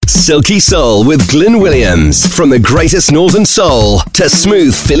Silky Soul with Glyn Williams. From the greatest northern soul to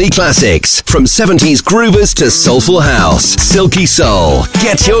smooth Philly classics. From 70s groovers to soulful house. Silky Soul.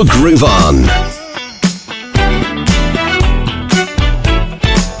 Get your groove on.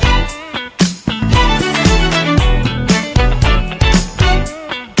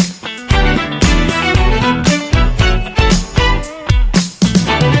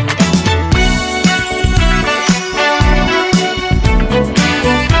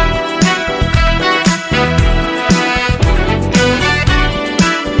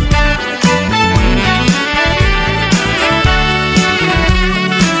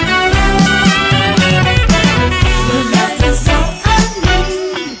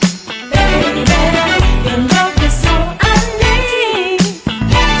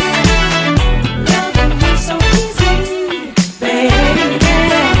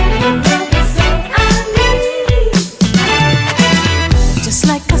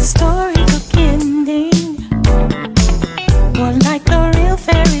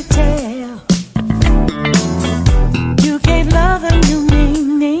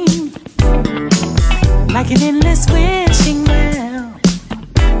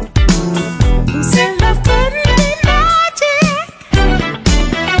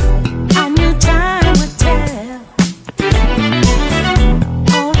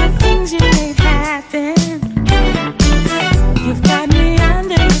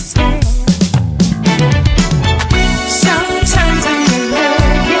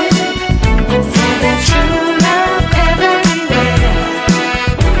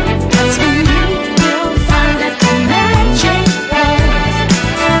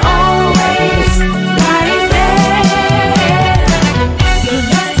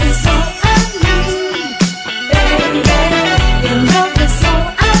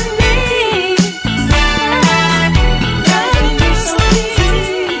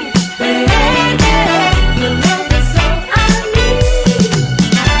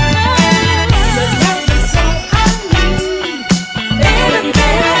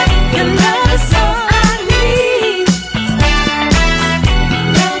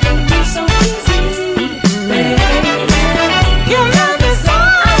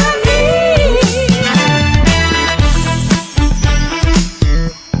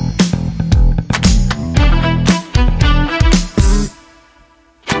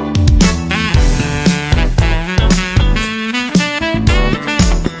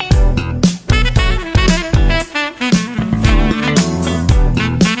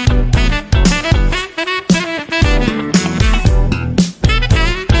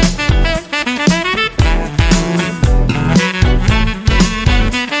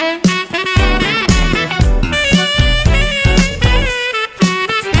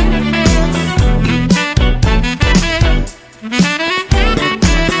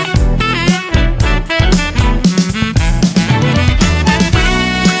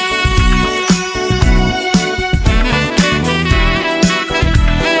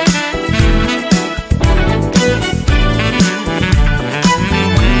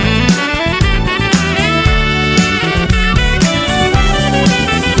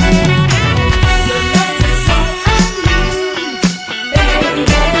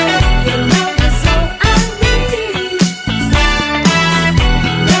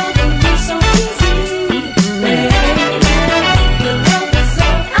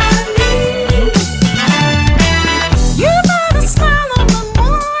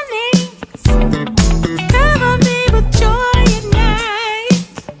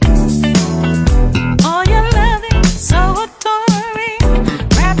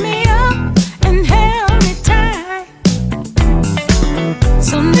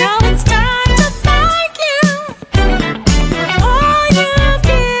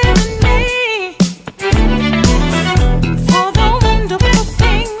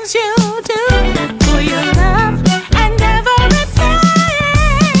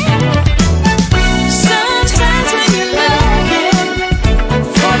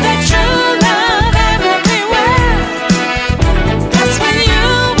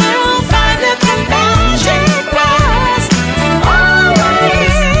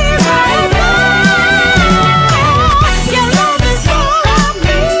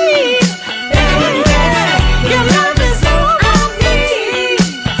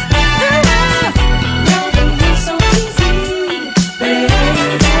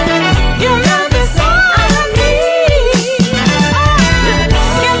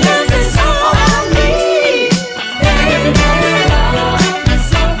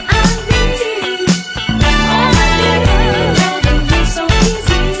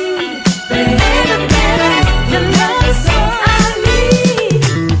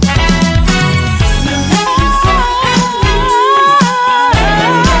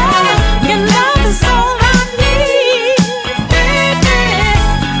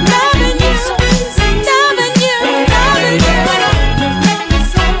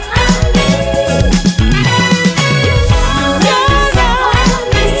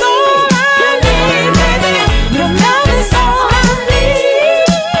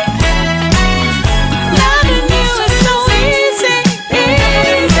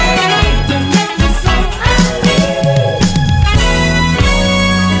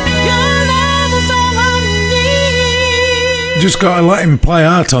 Just got to let him play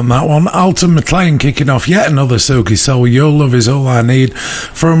out on that one. Alton McLean kicking off yet another Silky Soul. Your Love Is All I Need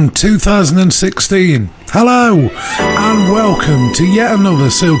from 2016. Hello and welcome to yet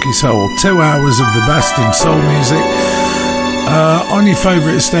another Silky Soul. 2 hours of the best in soul music on your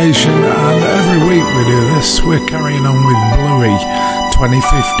favourite station, and every week we do this. We're carrying on with Bluey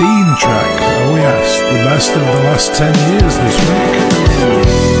 2015 track. Oh yes, the best of the last 10 years this week.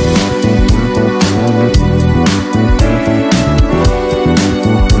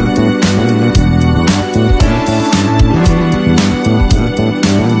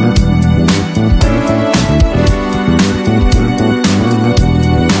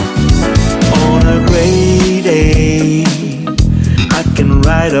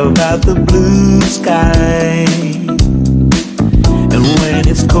 About the blue sky, and when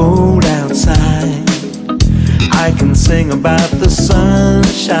it's cold outside, I can sing about the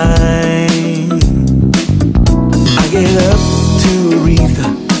sunshine. I get up to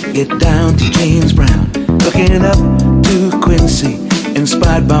Aretha, get down to James Brown, looking up to Quincy,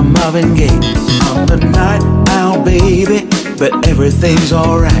 inspired by Marvin Gaye. I'm the night owl, baby, but everything's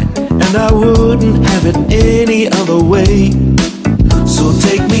alright, and I wouldn't have it any other way. So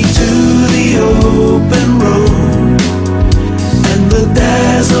take me to the open road and the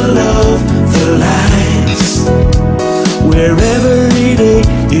dazzle of the lights, where every day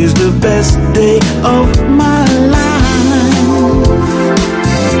is the best day of my life.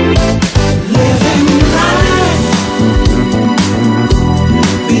 Living life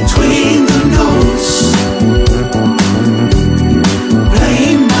between the notes,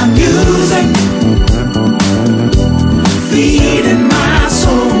 playing my music, feeding my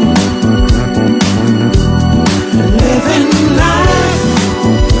soul, living life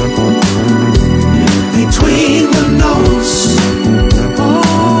between the notes,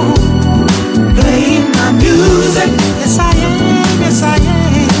 oh, playing my music, yes I am,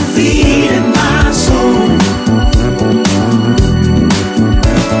 feeding my soul.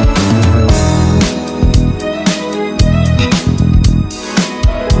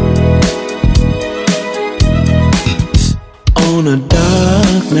 On a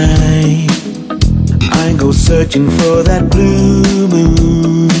dark night, I go searching for that blue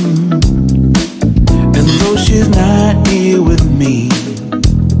moon, and though she's not here with me,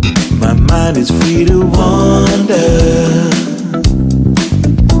 my mind is free to wander.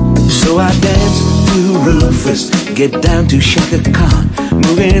 So I dance to Rufus, get down to Shaka Khan,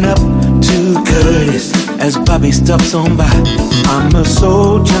 moving up to Curtis as Bobby stops on by. I'm a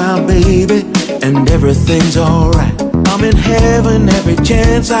soul child, baby, and everything's alright. I'm in heaven every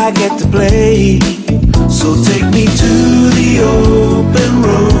chance I get to play. So take me to the open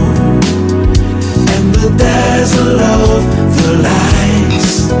road and the dazzle of the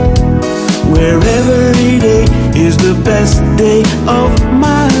lights, where every day is the best day of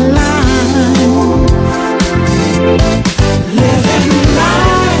my life. Living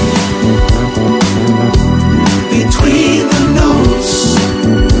life between the notes,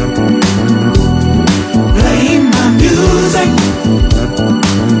 playing my music,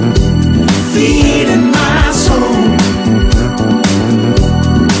 feeding my soul,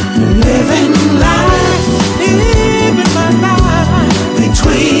 living life, living my life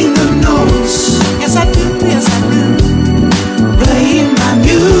between the notes. Yes I do, playing my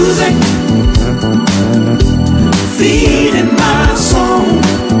music, feeding my soul.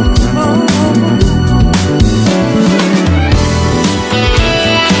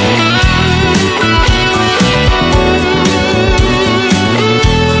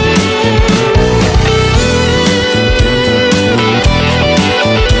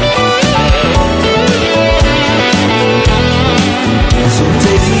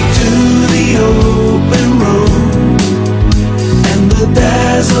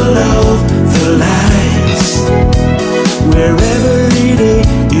 Dazzle of the lights, where every day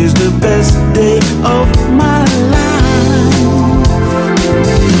is the best day of my life.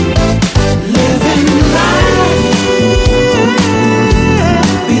 Living life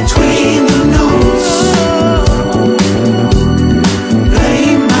between the notes,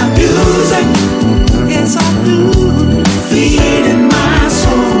 playing my music, yes I do, feeding my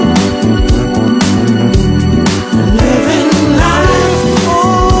soul, living life.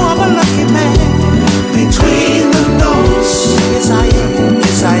 Between the notes, yes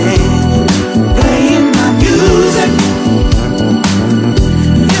I am, playing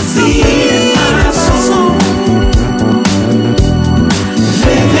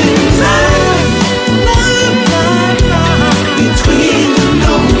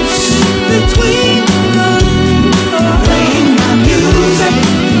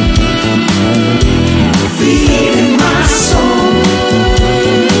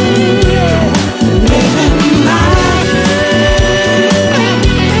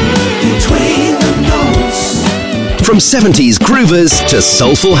From 70s groovers to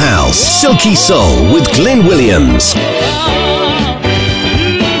soulful house, Silky Soul with Glyn Williams.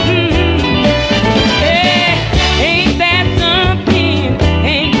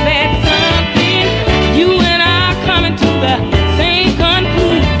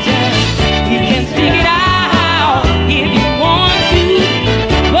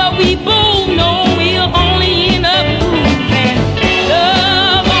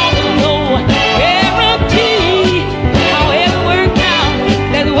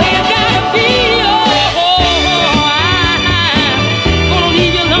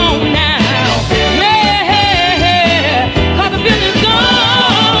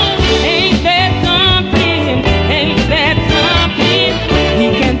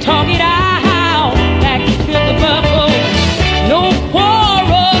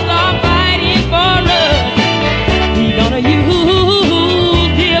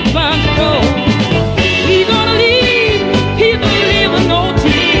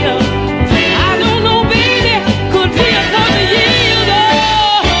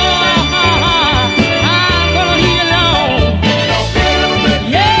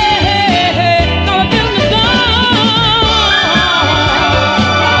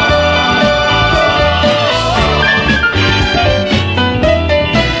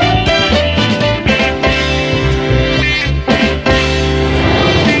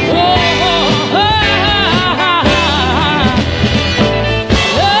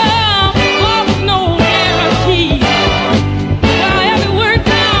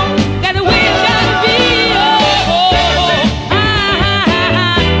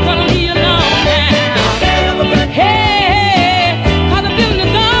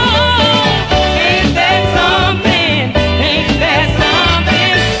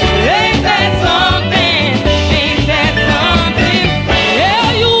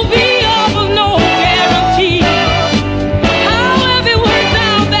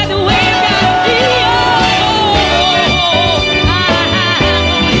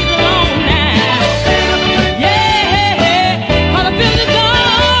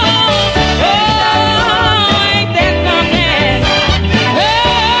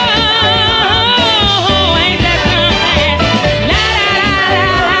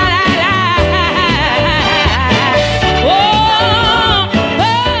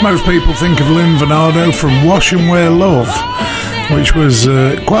 Most people think of Lynn Venado from Wash and Wear Love, which was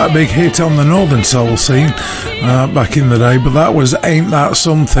quite a big hit on the Northern Soul scene back in the day, but that was Ain't That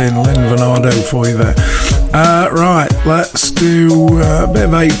Something, Lynn Venado for you there. Right, let's do a bit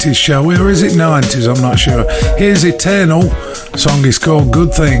of 80s, shall we? Or is it 90s? I'm not sure. Here's Eternal. The song is called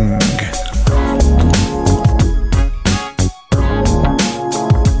Good Thing.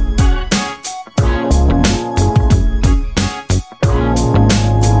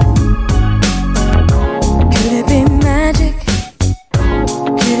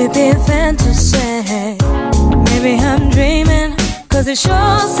 It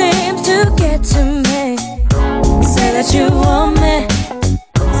sure seems to get to me. Say that you want me.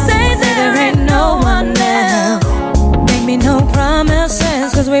 Say that there ain't no one else. Make me no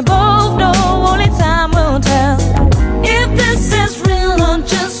promises, cause we both know only time will tell if this is real or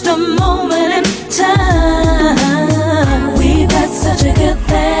just a moment in time. We've got such a good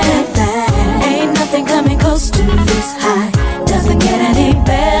thing. Ain't nothing coming close to this high. Doesn't get any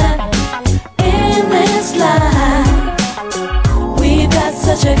better in this life.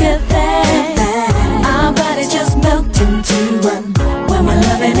 Such a good thing. Our bodies just melt into one. When we're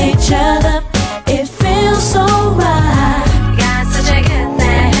loving each other, it feels so right. Got such a good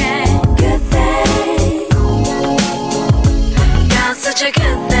thing. Good thing. Got such a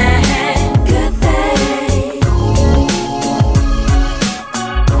good thing. Good thing.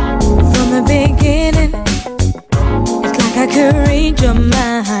 From the beginning, it's like I could read your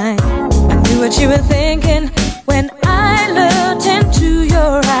mind. I knew what you were thinking when I looked into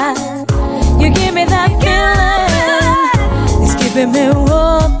your eyes. You give me that feeling, it's keeping me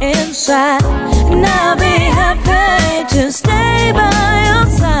warm inside. And I'll be happy to stay by your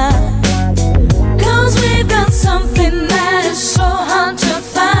side. Cause we've got something that is so hard to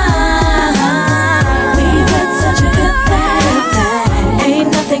find. We've got such a good thing. Ain't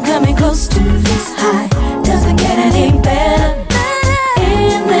nothing coming close to this high. Doesn't get any better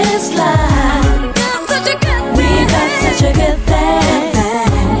in this life. Such a good thing.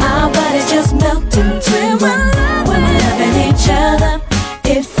 Our bodies just melt into one. When we're loving each other,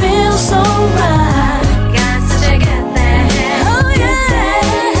 it feels so right. Got such a good thing. Oh yeah,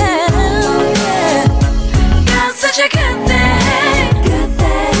 yeah. Got such a good thing. Good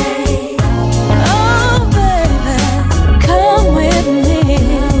thing. Oh baby, come with me.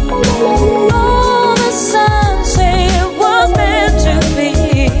 Oh, the sun say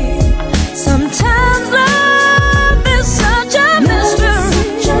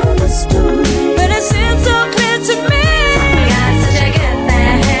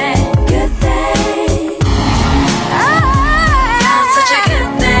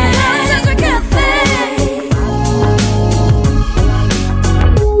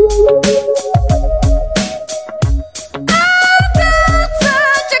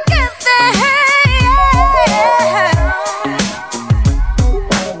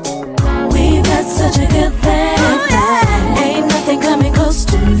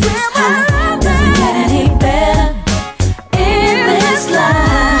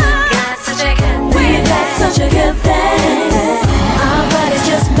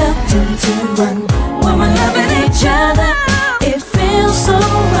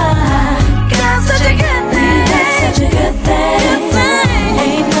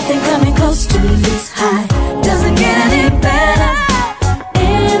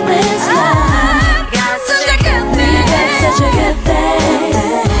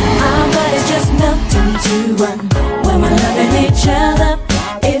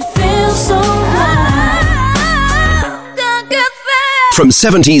From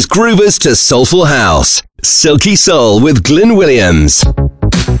 70s groovers to soulful house. Silky Soul with Glyn Williams.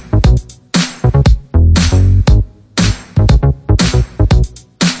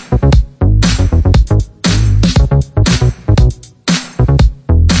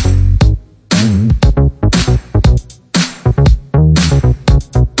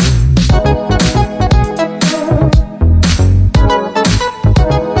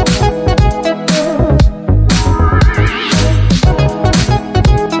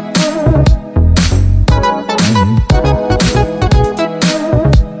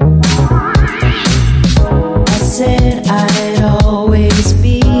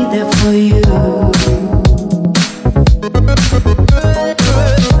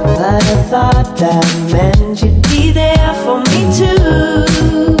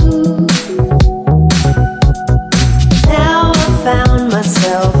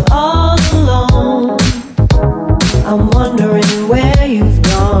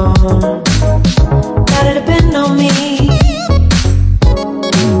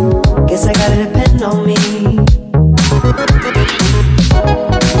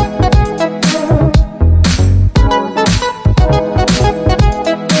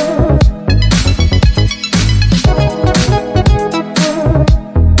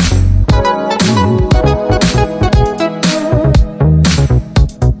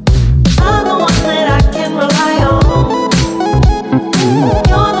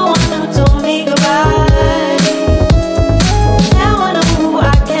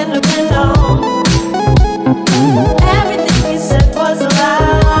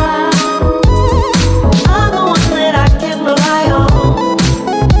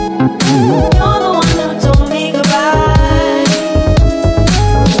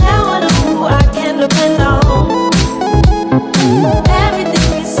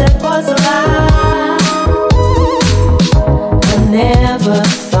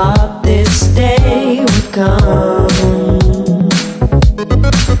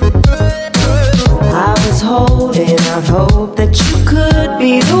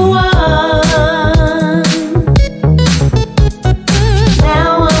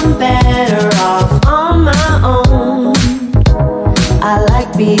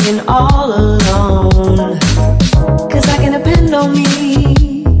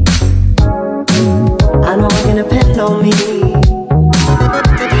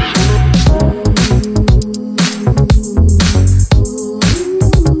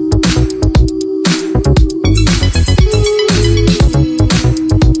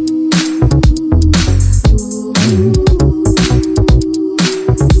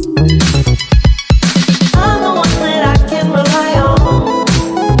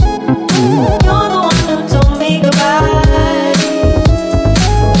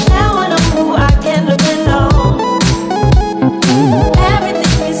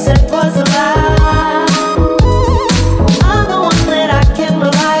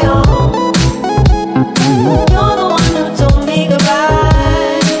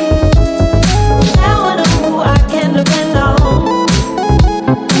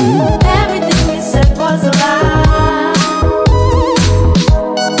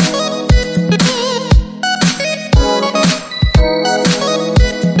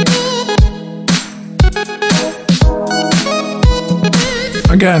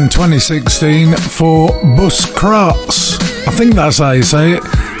 Again, 2016 for Bus Kraats. I think that's how you say it.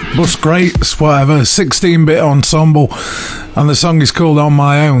 Bus Kraats, whatever. 16-bit ensemble. And the song is called On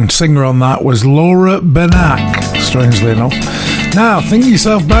My Own. Singer on that was Laura Benak, strangely enough. Now, think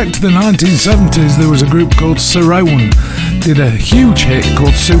yourself back to the 1970s. There was a group called Cerrone. Did a huge hit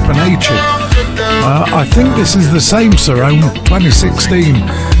called Supernature. I think this is the same Cerrone, 2016.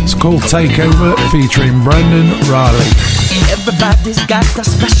 It's called Takeover, featuring Brendan Riley. Everybody's got a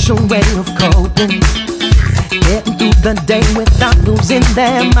special way of coping, getting through the day without losing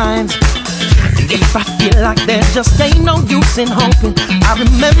their minds. If I feel like there just ain't no use in hoping, I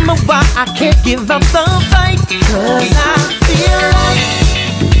remember why I can't give up the fight. 'Cause I feel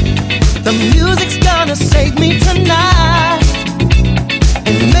like the music's gonna save me tonight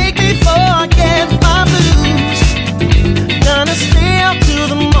and make me forget my blues. Gonna stay up till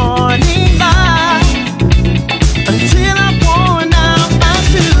the morning light until I'm worn out my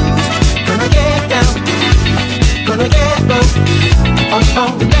shoes. Gonna get down, gonna get low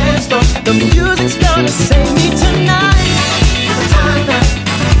on the dance floor. The music's gonna save me tonight. It's a time now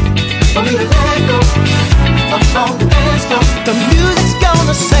for me to let go on the dance floor. The music's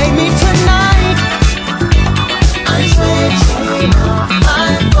gonna save me tonight. I'm switching off my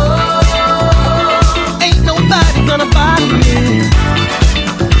phone.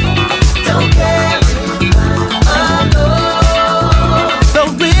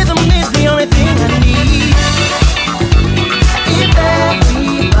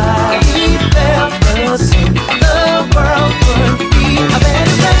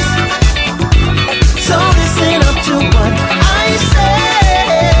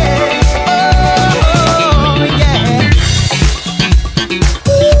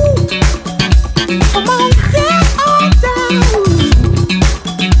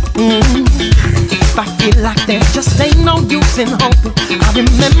 there just ain't no use in hoping. I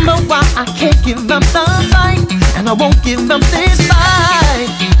remember why I can't give up the fight, and I won't give up this fight.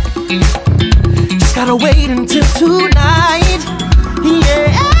 Just gotta wait until tonight.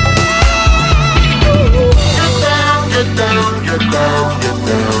 Yeah. Get down, get down, get down,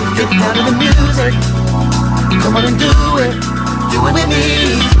 get down to the music. Come on and do it with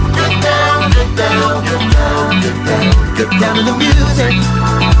me. Get down, get down, get down, get down, get down to the music.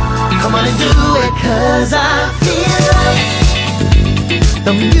 Come on and do it, 'cause I feel like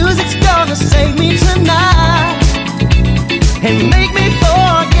the music's gonna save me tonight and make me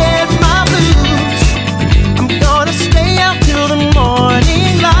forget my blues. I'm gonna stay out till the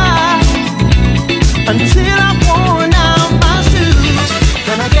morning light, until I'm worn out my shoes.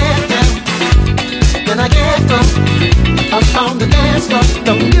 Then I get down, then I get up on the dance floor.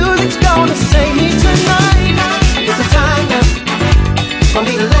 The music's gonna save me tonight. It's a time now for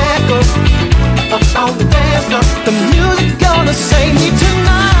me to let go on the dance floor. The music's gonna save me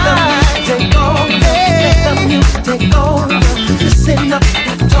tonight. Take over, let the music take over. Listen up,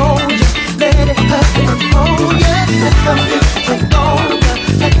 I told you, let it hurt and hold you. Let the music take over,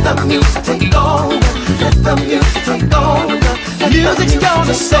 let the music take over, let the music take over. Music's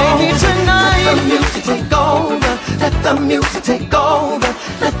gonna save me tonight. Let the music take over, let the music take over,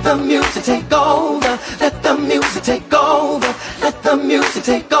 let the music take over, let the music take over, let the music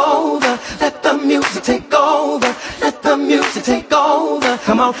take over, let the music take over, let the music take over.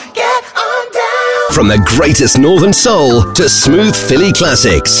 Come on, get on down. From the greatest northern soul to smooth Philly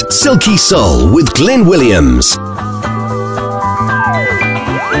classics, Silky Soul with Glyn Williams.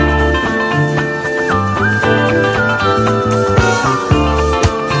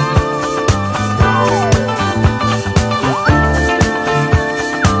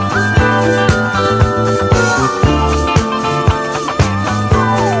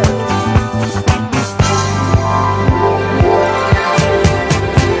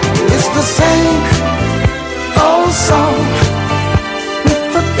 Song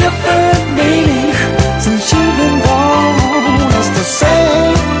with a different meaning since you've been back.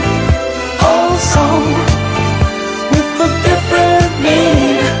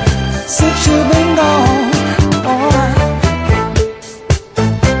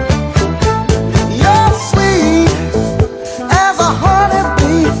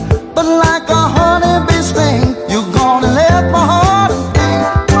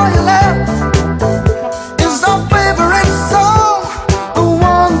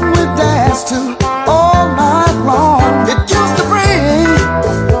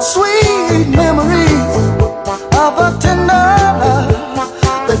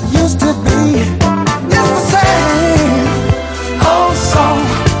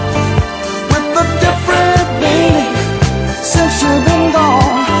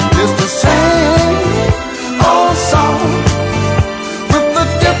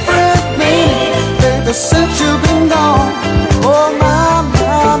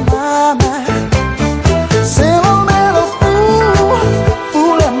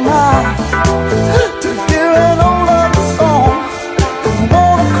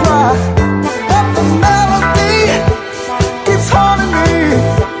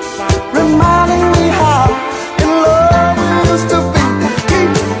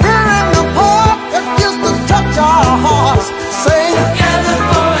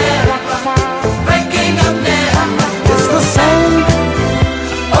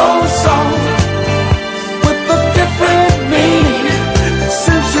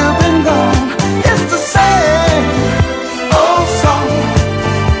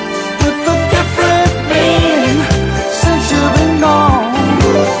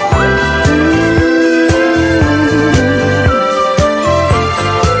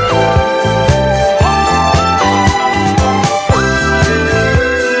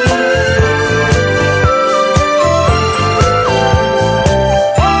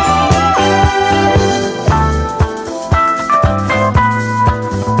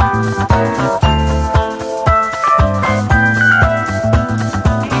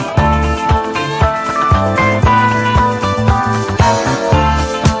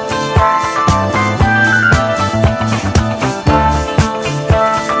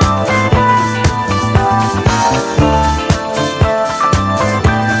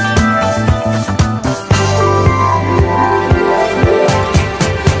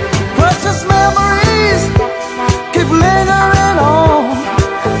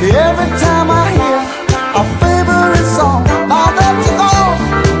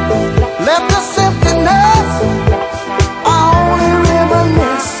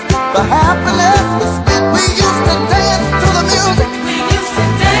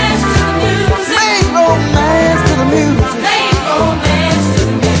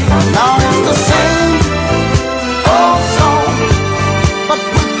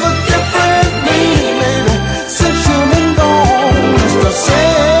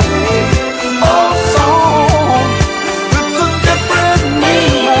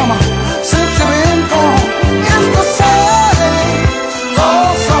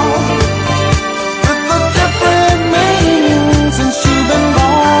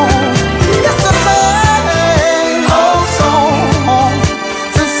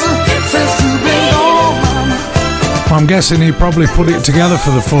 guessing he probably put it together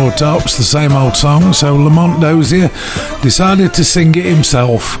for the Four Tops, the same old song, so Lamont Dozier decided to sing it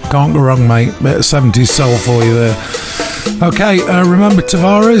himself. Can't go wrong, mate. Bit of 70s soul for you there. Okay, remember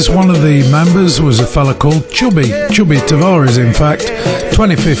Tavares? One of the members was a fella called Chubby Tavares, in fact.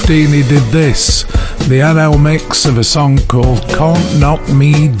 2015 he did this, the NL mix of a song called Can't Knock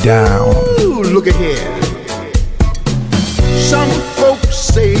Me Down. Ooh, look at here. Some folks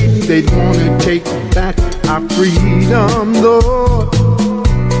say they'd want to take back our freedom, Lord.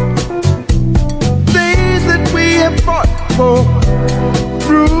 Things that we have fought for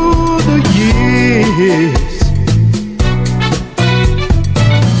through the years.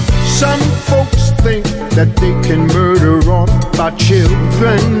 Some folks think that they can murder off our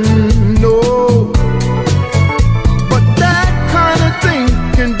children, no. But that kind of thing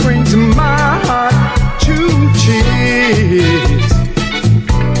can bring my heart to tears.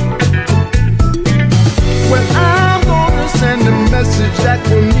 Well, I'm gonna send a message that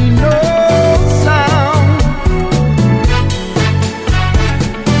will need no sound.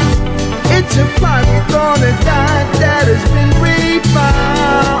 It's a fight we're gonna die that has been refound.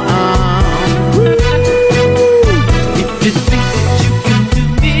 If you think that you can do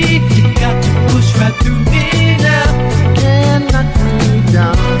me, you got to push right through me now. Can't knock me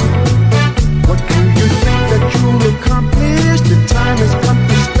down. What do you think that you'll accomplish? The time has come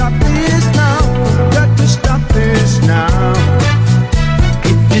to stop this now. Got to stop this now.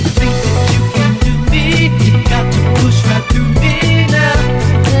 If you think that you can do me, you got to push right through me now.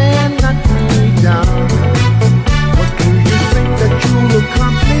 Can't knock me down. What do you think that you'll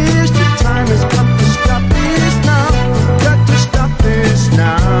accomplish? The time has come to stop this now. Got to stop this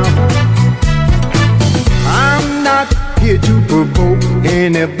now. I'm not here to provoke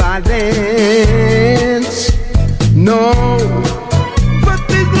any violence, no. But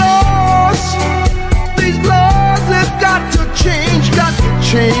these laws have got to change, got to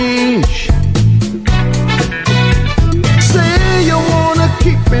change. Say you wanna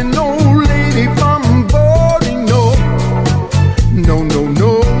keep an old lady from boarding, no. No, no,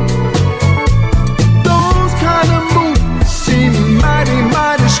 no. Those kind of moves seem mighty,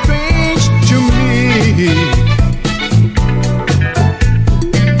 mighty strange to me.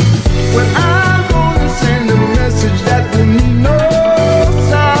 Well, I'm gonna send a message that will need no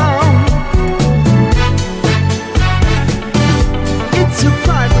sound. It's a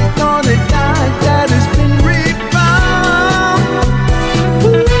fight we're gonna die that has been refound.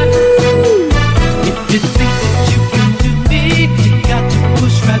 If you think that you can do me, you got to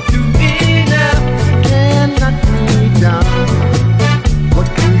push right through me now. Can't knock me down. What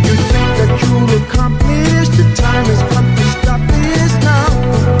do you think that you'll accomplish? The time has come to stop this now.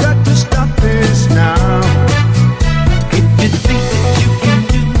 Got to stop this now. If you think that you can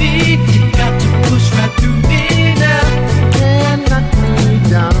do me, you got to push right through me now. Can't knock me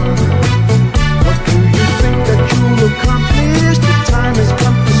down. What do you think that you'll accomplish? The time has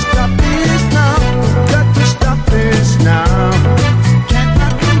come to stop this now. Got to stop this now. Can't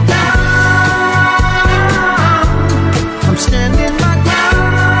knock me down. I'm standing my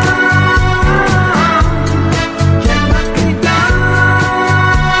ground. Can't knock me down.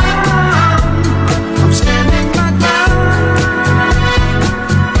 I'm standing my ground.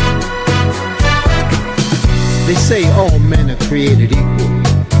 They say all men are created equal,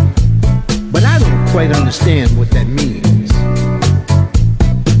 but I don't quite understand what that means.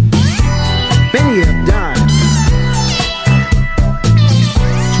 Many have died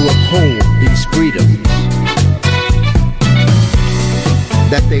to uphold these freedoms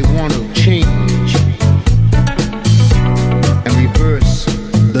that they want to change and reverse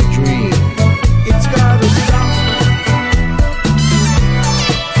the dream. It's gotta stop.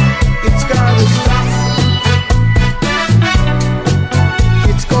 It's gotta stop.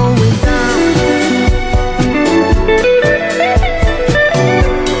 It's going down.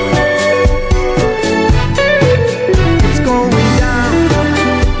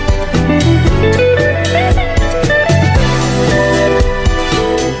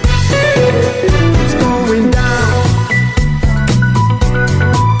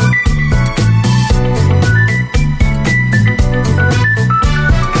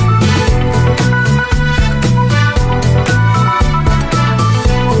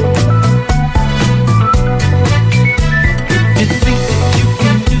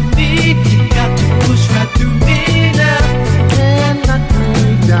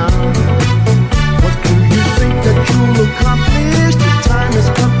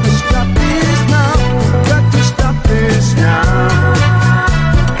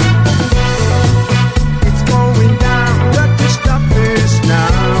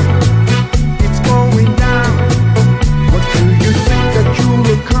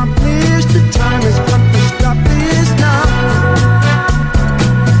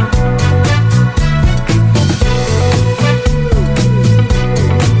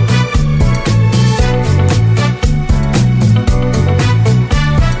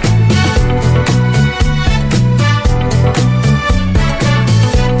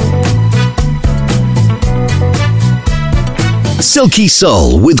 Silky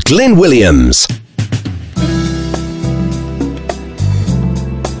Soul with Glyn Williams.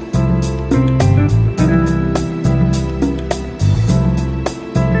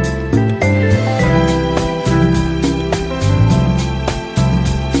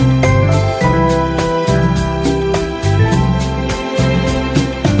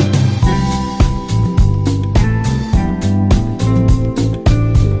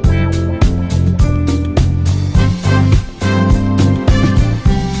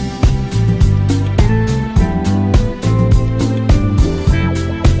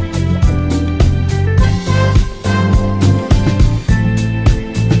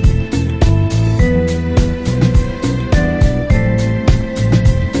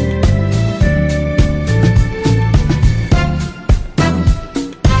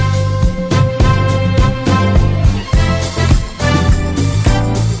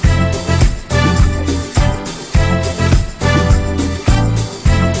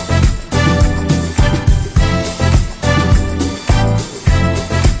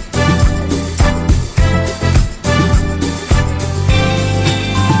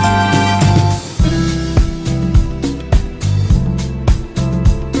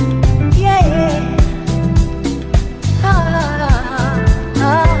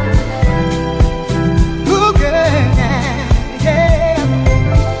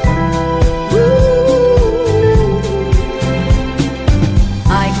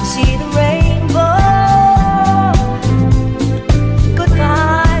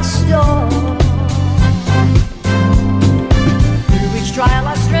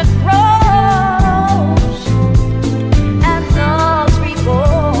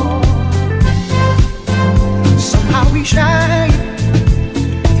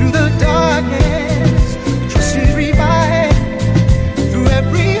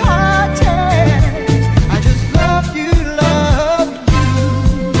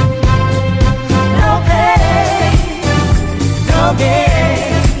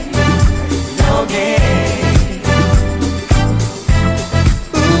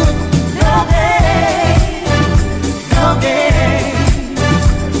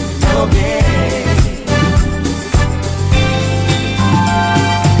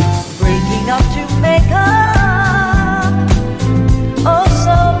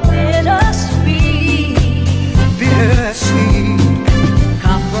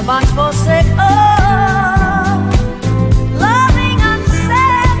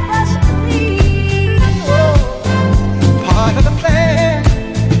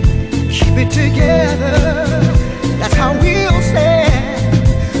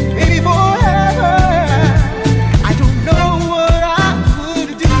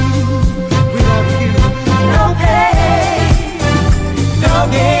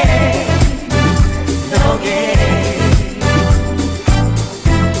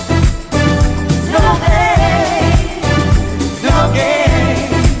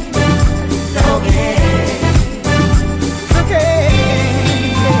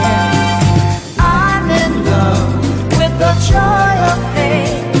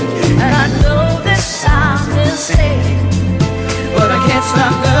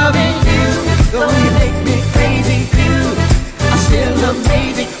 Stop loving you, though you make me crazy too. I'm still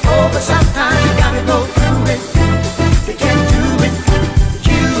amazing.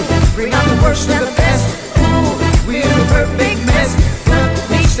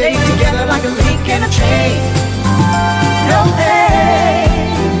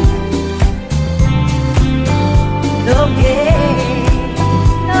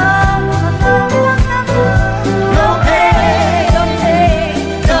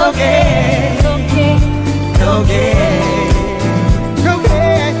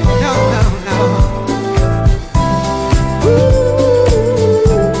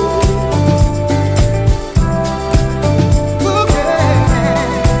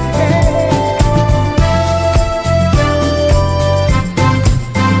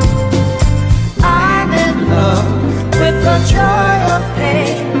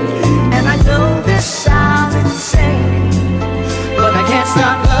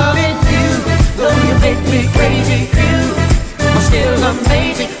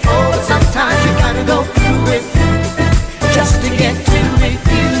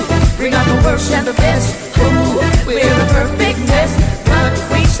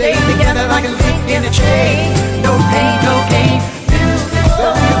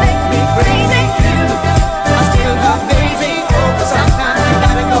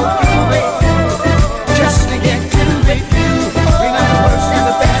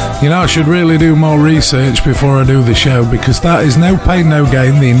 I should really do more research before I do the show, because that is No Pain No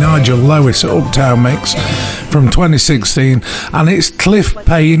Gain, the Nigel Lewis Uptown mix from 2016, and it's Cliff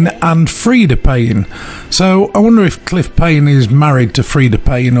Payne and Frida Payne. So I wonder if Cliff Payne is married to Frida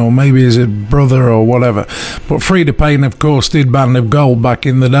Payne, or maybe is a brother or whatever. But Frida Payne, of course, did Band of Gold back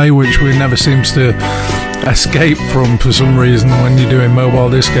in the day, which we never seems to escape from for some reason when you're doing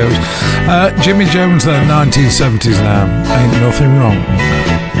mobile discos. Jimmy Jones, though, 1970s now. Ain't nothing wrong.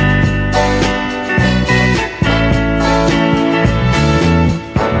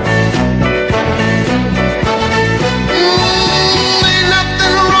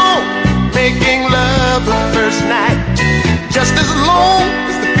 Just as long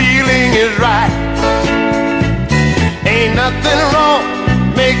as the feeling is right. Ain't nothing wrong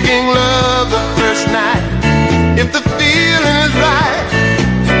making love the first night, if the feeling is right.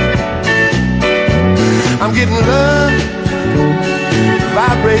 I'm getting love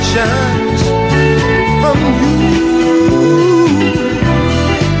vibrations from you.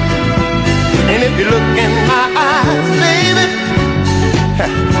 And if you look in my eyes, baby,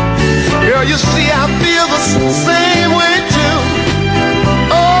 girl, you see I feel the same way too.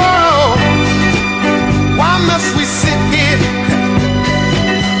 Oh, why must we sit here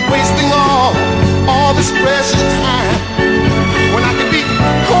wasting all this precious time when I could be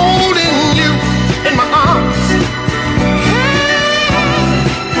holding you in my arms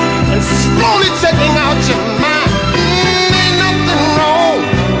and slowly checking out your mind? Ain't nothing wrong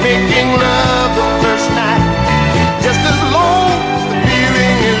making love the first night, just as long as the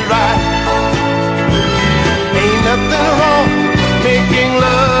feeling is right. Ain't nothing wrong making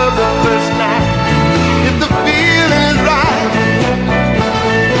love the first night, if the feeling is right.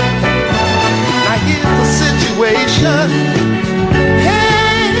 Now here's the situation.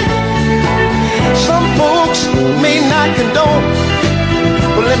 Hey, some folks may not condone,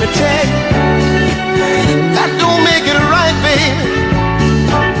 but let me tell you, that don't make it right, baby.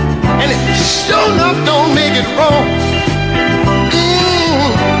 And it sure enough don't make it wrong.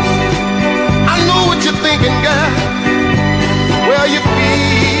 I know what you're thinking, girl. Well, you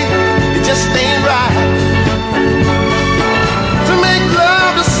feel it just ain't right to make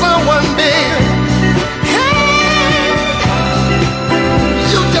love to someone, baby. Hey,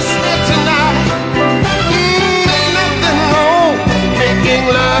 you just met tonight. Ain't nothing wrong making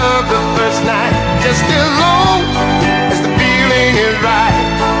love the first night, just as long as the feeling is right.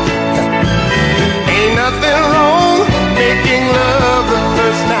 Ain't nothing wrong making love the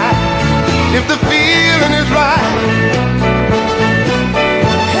first night, if the feeling is right.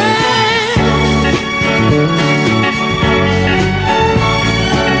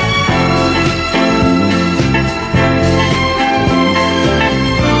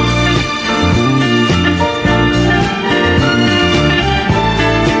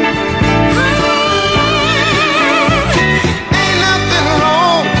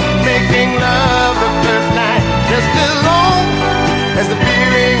 As the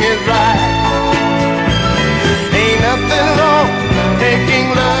feeling is right, ain't nothing wrong making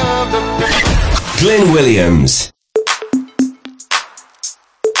love the Glenn Williams.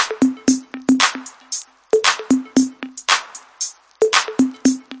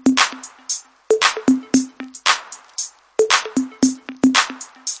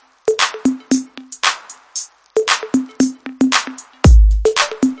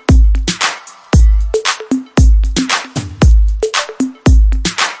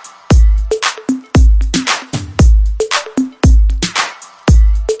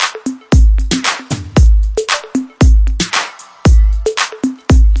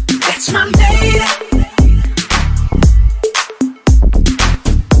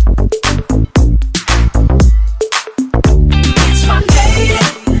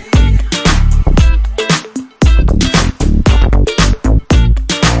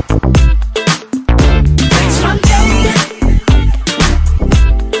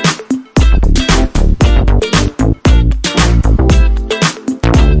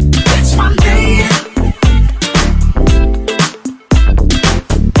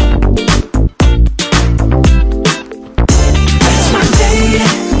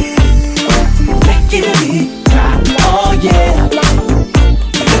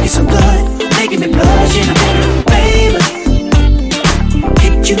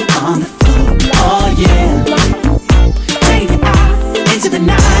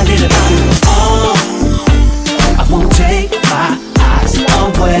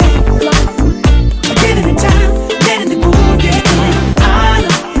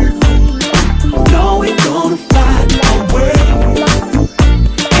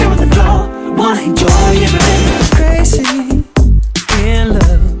 Wanna enjoy everything. Crazy in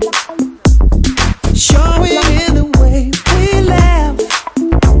love.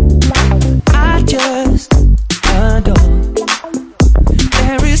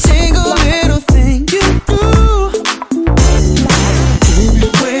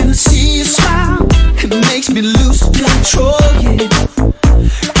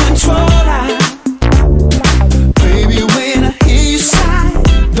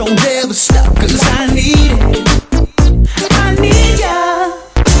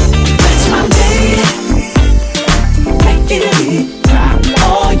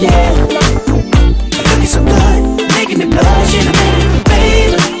 yeah. You're looking so good, making me blush in a minute,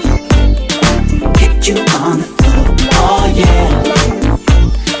 baby. Get you on the floor, oh yeah.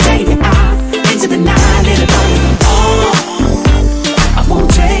 Take me out into the night, little darling. Oh, I won't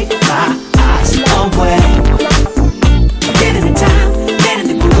take my eyes away. Getting the time, getting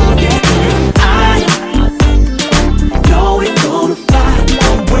the groove, getting I know we're gonna find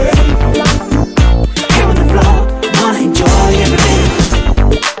a way. Here on the floor, wanna enjoy every minute.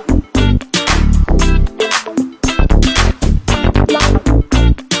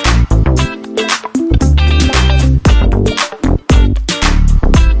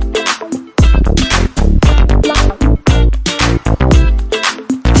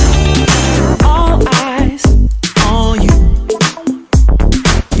 All eyes on you.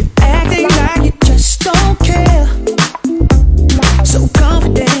 You're acting like you just don't care. So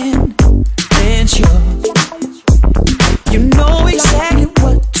confident and sure. You know exactly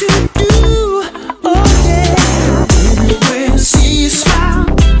what to do. Oh yeah. When I see you smile,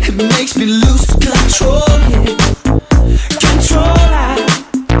 it makes me lose control. Yeah. Control I.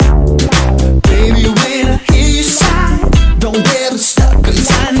 Baby, when I hear you sigh, don't ever stop, 'cause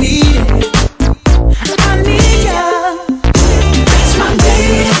I need it. I need ya. That's my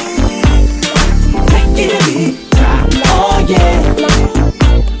lady. Making me cry, oh yeah.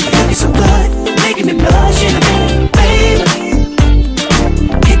 You're looking so good, making me blush in a minute, baby.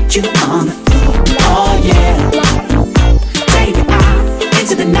 Get you on the floor, oh yeah. Take me out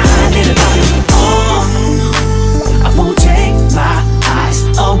into the night, little darling. Oh, I won't take my eyes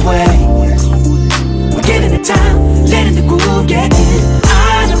away. We're getting the time, letting the groove get in. I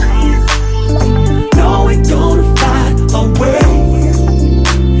know we're gonna find a way.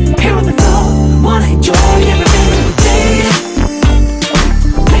 Here on the floor, wanna enjoy every minute, day.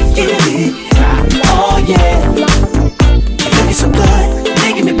 Making me cry, oh yeah. You're looking so good,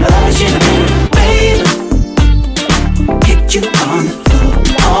 making me blush in a minute, baby. Get you on the floor,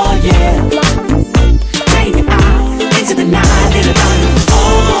 oh yeah. Take me out into the night, little darling.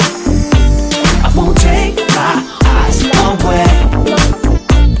 Oh, I won't take my eyes away.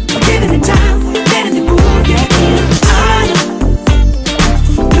 We're giving it time, letting the groove get in. I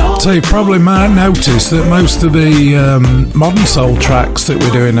know. So you probably might notice that most of the modern soul tracks that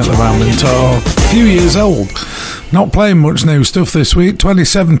we're doing at the moment are a few years old. Not playing much new stuff this week.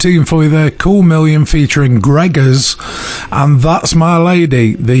 2017 for you there, Cool Million featuring Gregors, and That's My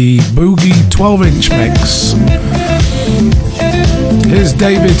Lady, the Boogie 12-inch mix. Here's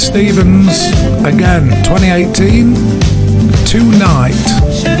David Stevens again, 2018, Tonight.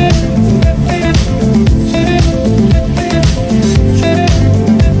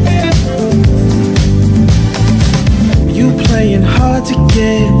 You playing hard to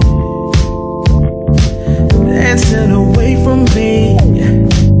get, dancing away from me,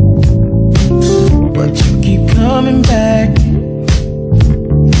 but you keep coming back,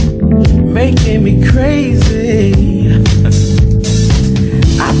 making me crazy.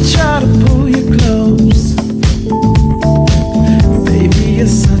 I try to pull you close, baby, you're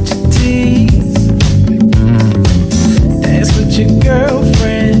such a tease. Dance with your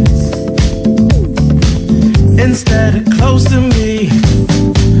girlfriends instead of close to me.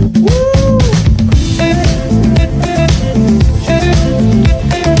 Woo!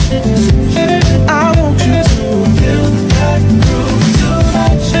 I want you to feel that groove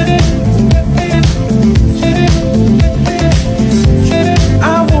tonight. I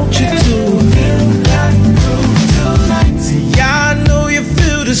want you to feel that groove tonight. See, I know you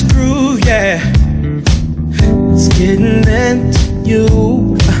feel this groove, yeah. It's getting into you.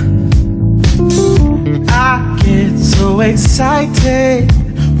 I get so excited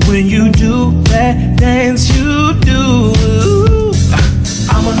when you do that dance you do.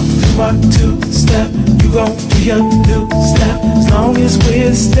 I'ma do my two-step, you gon' do your new step. As long as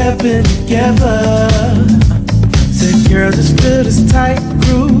we're stepping together. Said girl, just feel this tight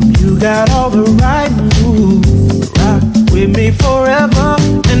groove. You got all the right moves. Rock with me forever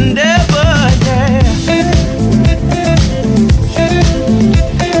and ever, yeah.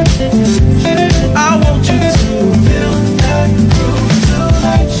 I want you to feel that groove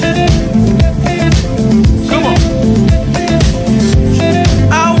tonight. Come on.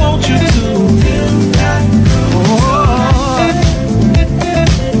 I want you to feel that groove.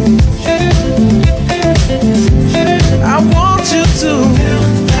 I want you to feel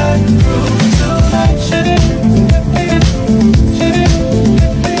that groove tonight.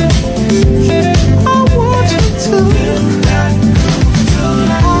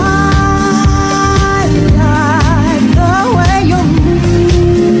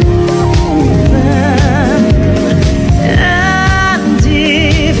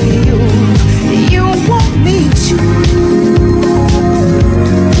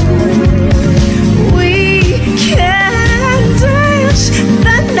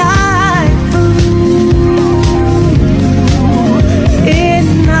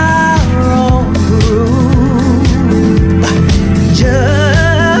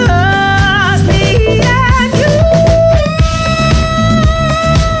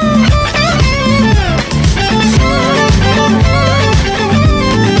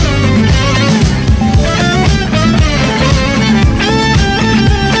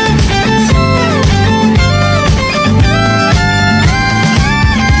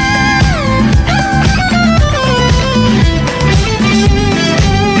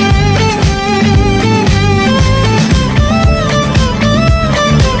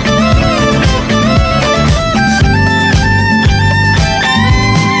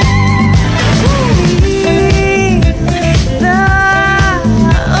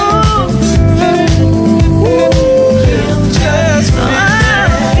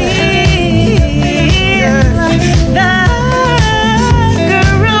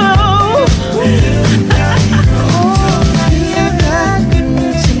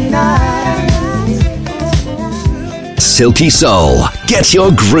 Silky Soul. Get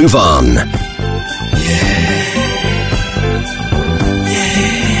your groove on.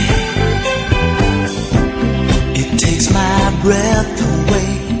 It takes my breath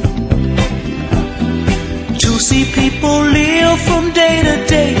away to see people live from day to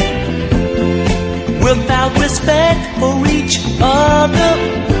day without respect for each other,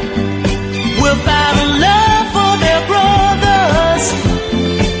 without a love for their brothers,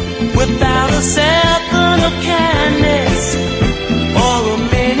 without a second of kindness or a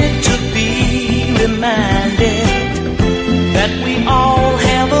minute to be reminded that we all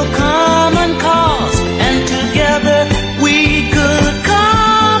have a common cause and together we could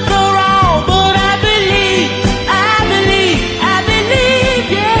conquer all. But I believe,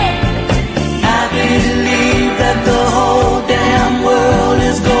 yeah, I believe that the whole damn world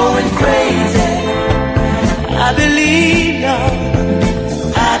is going crazy. I believe, Lord,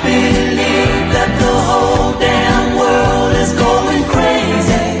 I believe that the whole damn world is going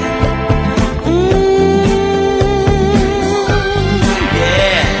crazy.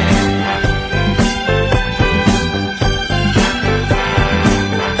 Yeah.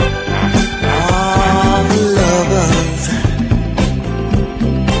 All the lovers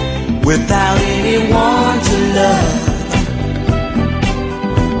without anyone to love,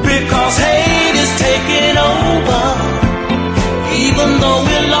 because hate is taking over, even though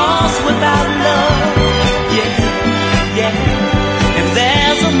we're lost without love. Yeah, yeah. If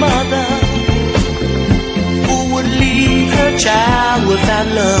there's a mother who would leave her child without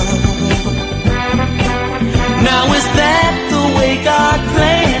love, now is that the way God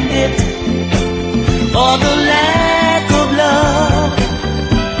planned it, or the lack of love?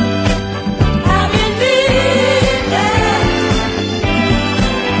 I believe that.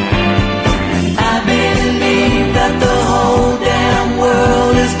 I believe that the whole damn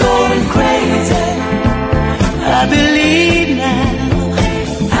world is going crazy. I believe now.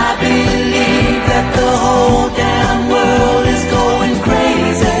 I believe that the whole damn world is going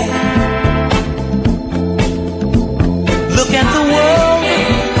crazy. Look at the world.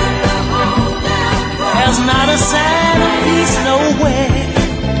 There's not a sign of peace nowhere.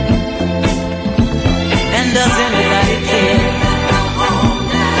 And does anybody care?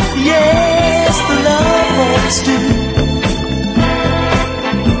 Yes, the love folks do.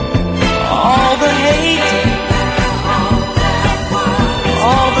 All the hate,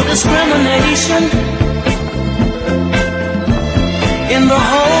 all the discrimination in the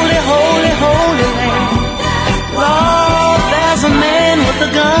holy, holy, holy land. Lord, there's a man with a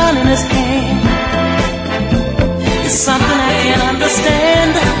gun in his hand. It's something I can't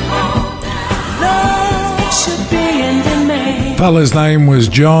understand. Love should be in demand. Fella's name was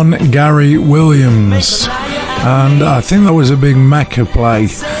John Gary Williams, and I think that was a big Mecca play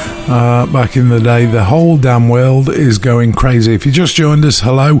back in the day. The whole damn world is going crazy. If you just joined us,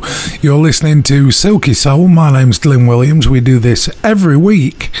 hello, you're listening to Silky Soul. My name's Glyn Williams. We do this every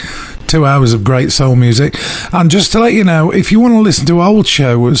week, 2 hours of great soul music. And just to let you know, if you want to listen to old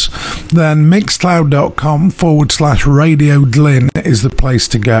shows, then mixcloud.com/Radio Glyn is the place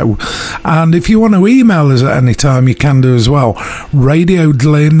to go. And if you want to email us at any time, you can do as well.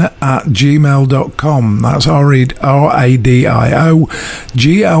 radioglyn@gmail.com. That's RADIOGLYN,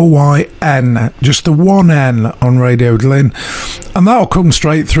 just the one N on Radio Glyn. And that'll come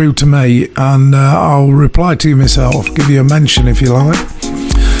straight through to me, and I'll reply to you myself, give you a mention if you like.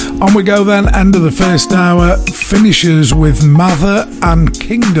 On we go then, end of the first hour, finishes with Mather and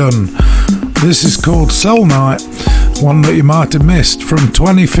Kingdom. This is called Soul Night, one that you might have missed from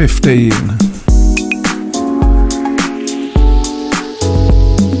 2015.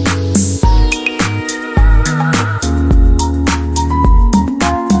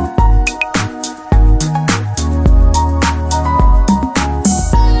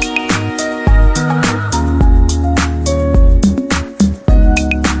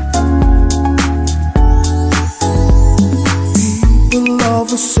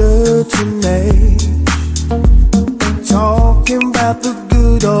 Of a certain age, talking about the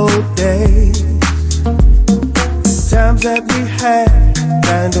good old days, times that we had,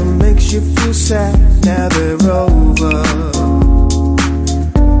 kinda makes you feel sad. Now they're over.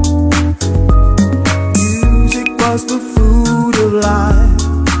 Music was the food of life.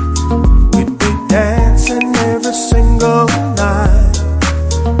 We'd be dancing every single night.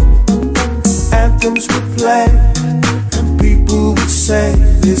 Anthems would play, people would say,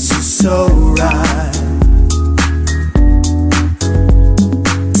 this is so right.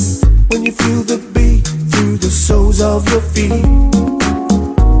 When you feel the beat through the soles of your feet,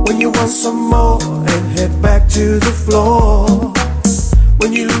 when you want some more and head back to the floor,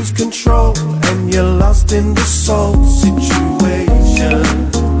 when you lose control and you're you're lost in the soul situation.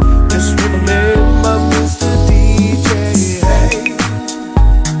 Just remember, Mr. DJ, hey,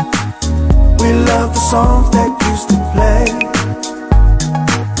 we love the songs that used to play.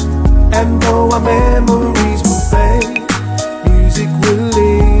 And though our memories will fade, music will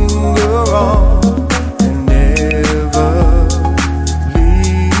linger on and never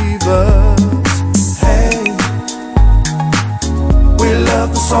leave us. Hey, we love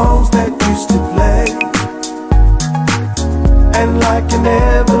the songs that used to play. And like an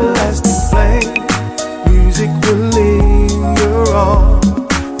everlasting flame, music will linger on.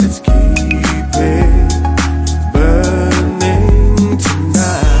 Let's keep it burning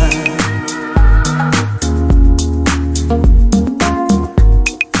tonight.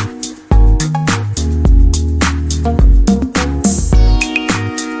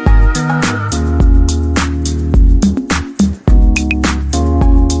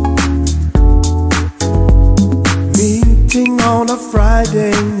 Meeting on a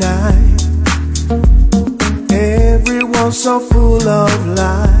Friday night, everyone's so full of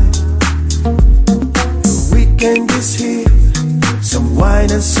life. The weekend is here, some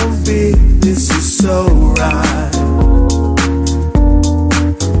wine and some beer, this is so right.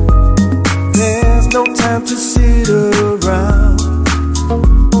 There's no time to sit around,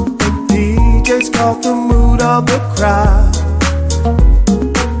 the DJ's got the mood of the crowd,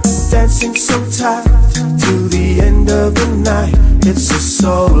 dancing so tight till the end of the night. It's a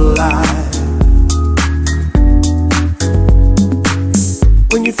soul life.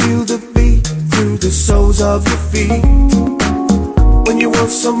 When you feel the beat through the soles of your feet, when you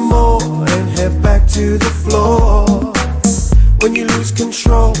want some more and head back to the floor, when you lose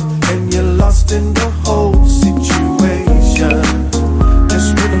control and you're lost in the whole situation.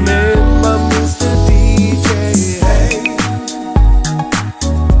 Just remember, Mr. DJ, hey,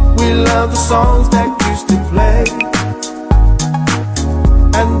 we love the songs that used to play.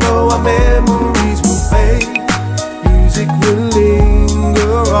 And though our memories will fade, music will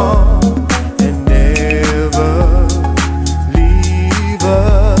linger on and never leave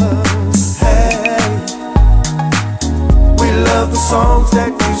us. Hey, we love the songs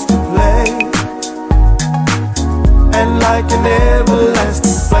that used to play. And like an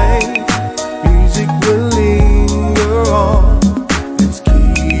everlasting flame, music will linger on. Let's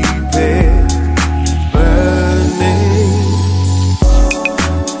keep it burning.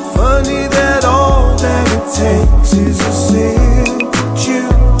 Funny that all that it takes is a simple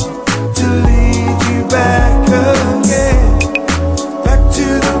tune to lead you back again, back to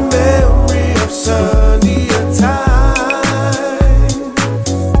the memory of sunnier times.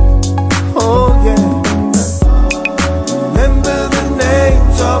 Oh yeah, remember the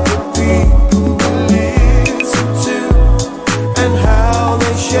names of the people we listen to and how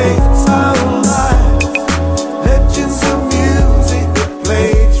they shaped our lives. Legends of music that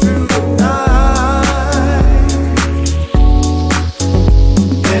played through the night.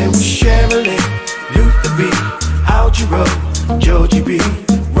 There was Sherilyn, Luther B, Algie Rowe, Georgie B,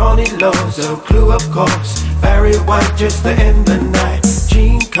 Ronnie Lozo, Clue of course, Barry White just to end the night,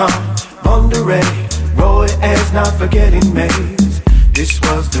 Gene Con, Monterey, Roy Ayers, not forgetting Maze. This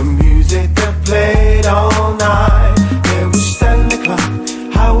was the music that played all night. There was Stanley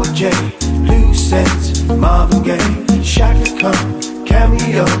Clarke, Howard J, Lou Sense, Marvin Gaye, Shaka Khan,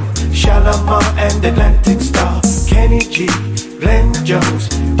 Cameo, Shalamar and Atlantic Star, Kenny G, Glenn Jones,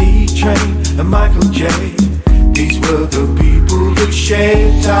 D-Train and Michael J. These were the people who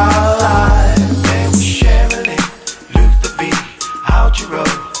shaped our lives. There was Sherilyn, Luther B, Algie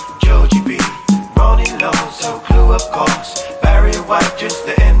Rowe, Georgie B, Ronnie Lozo, Clue of course, Barry White just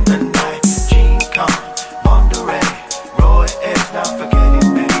to end the night, Gene Con, Monterey, Roy Ayers, not forgetting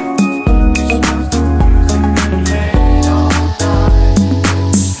me. This was the music that played all night.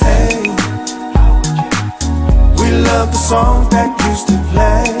 Hey, we love the songs that used to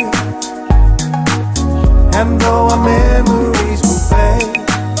play. And though our memories will fade,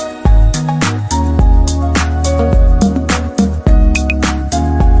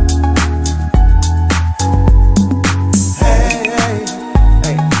 hey, hey,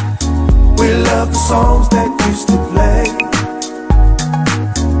 hey, we love the songs that used to play.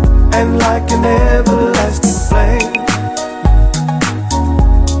 And like an everlasting flame,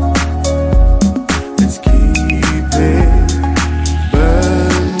 let's keep it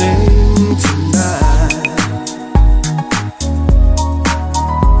burning tonight.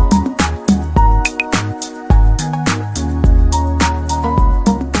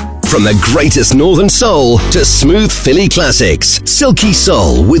 From the greatest Northern Soul to smooth Philly classics, Silky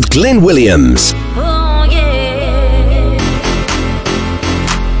Soul with Glyn Williams. Oh yeah.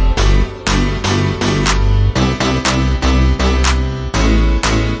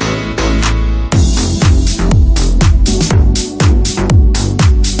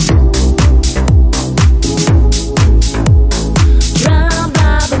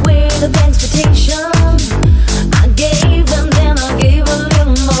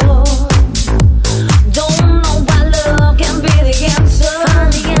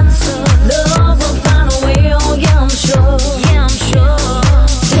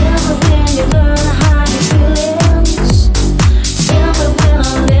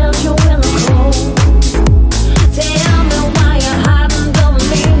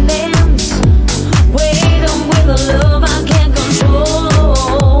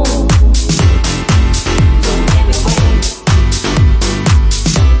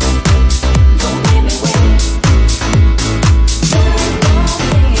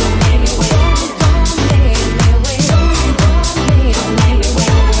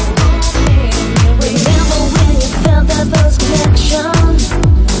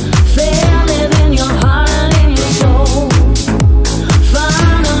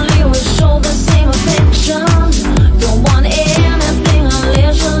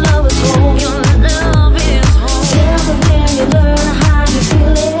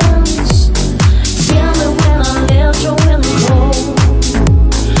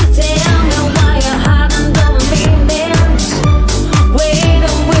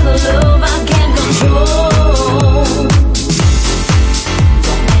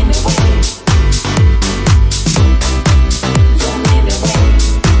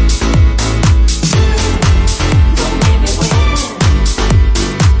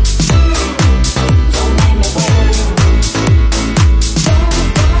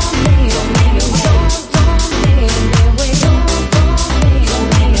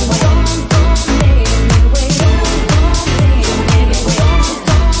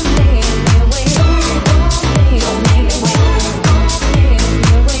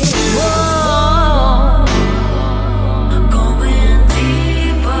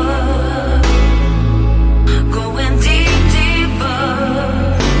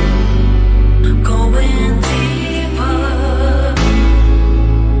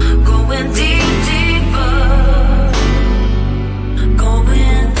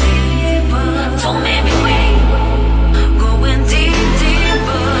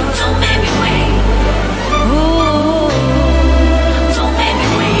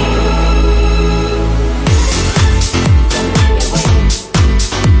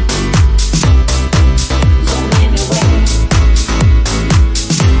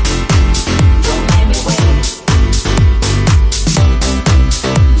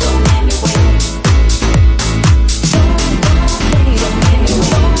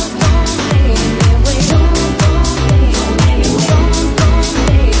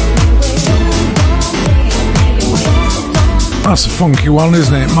 That's a funky one,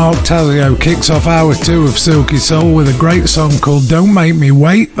 isn't it? Mark Tazio kicks off hour 2 of Silky Soul with a great song called Don't Make Me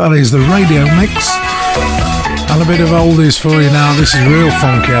Wait. That is the radio mix. And a bit of oldies for you now. This is real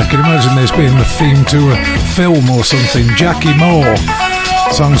funky. I can imagine this being the theme to a film or something. Jackie Moore.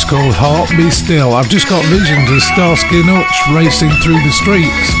 Song's called Heart Be Still. I've just got visions of Starsky and Hutch racing through the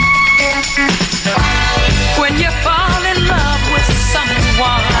streets. When you fall in love with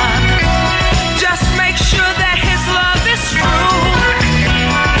someone, just make sure that his love is true.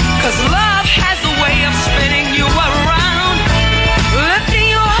 'Cause love has a way of spinning you around, lifting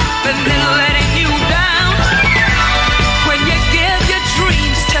you up and then letting you down. When you give your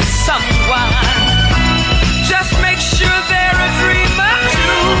dreams to someone, just make sure they're a dreamer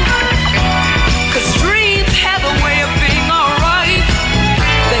too. 'Cause dreams have a way of being alright.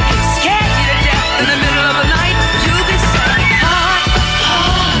 They can scare you to death in the middle of the night. You can say, heart,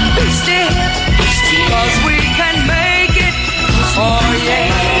 be still, 'cause we can make it. Oh yeah.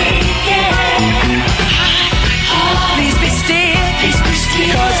 Please be still,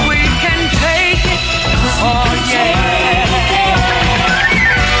 'cause we can take it. Oh yeah.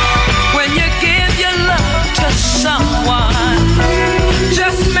 When you give your love to someone,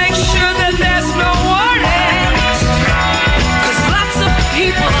 just make sure that there's no warnings. 'Cause lots of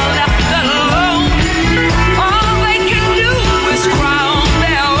people are left alone. All they can do is cry on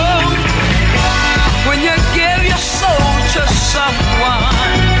their own. When you give your soul to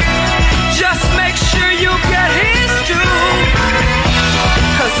someone, just make sure you get his due.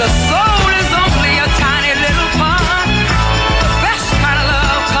 'Cause the soul is only a tiny little part. The best kind of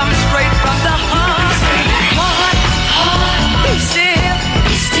love comes straight from the heart. Heart, be still,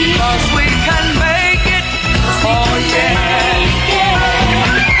 'cause we can make it. Oh yeah.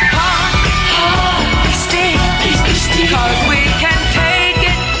 Heart, be still, 'cause we can take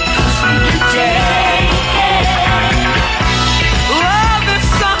it. Yeah. Love is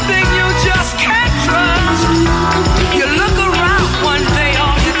something you just can't trust. You look around one day,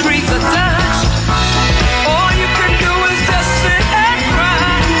 all your dreams are dashed. All you can do is just sit and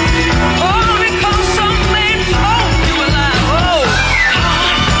cry. All because some man told you a lie. Oh,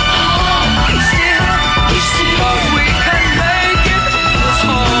 be still, 'cause we can make it.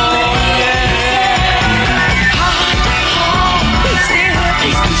 Oh yeah. Be still,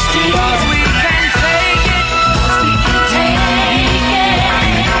 'cause we can take it.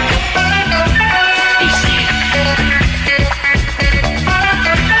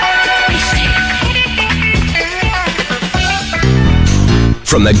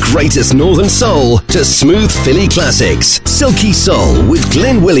 From the greatest Northern Soul to smooth Philly classics, Silky Soul with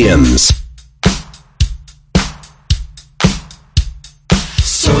Glyn Williams.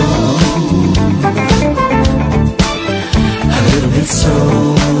 A little bit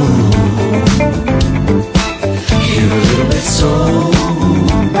soul, give a little bit soul,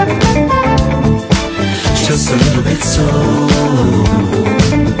 just a little bit soul.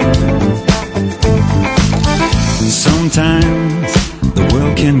 Sometimes the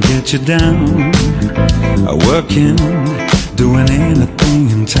world can get you down, working, doing anything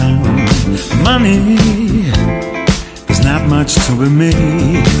in town. Money, there's not much to be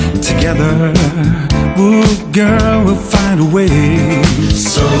made. Together, ooh, girl, we'll find a way.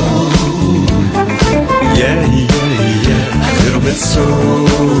 So, Yeah, yeah, yeah, a little bit soul,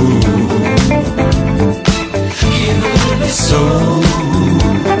 give a little bit soul,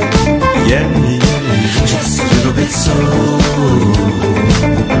 yeah, yeah. just a little bit soul.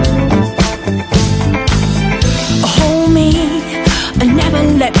 Hold me, never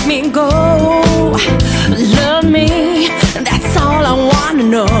let me go. Love me, that's all I wanna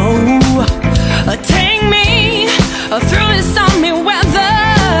know. Take me through this stormy weather.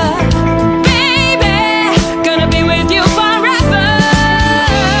 Baby, gonna be with you forever.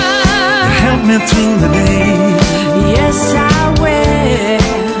 Help me through the day, Yes, I will.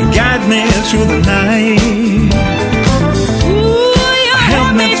 guide me through the night. Ooh, you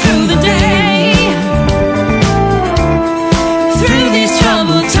help me through the day. Through these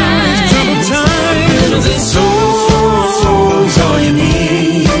troubled times. A little bit soul's all you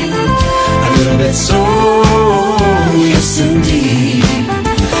need. A little bit soul, yes indeed.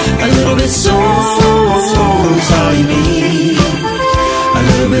 A little bit soul's all you need. A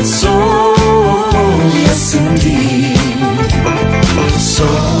little bit soul, yes indeed.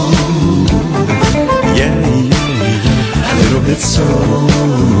 Soul,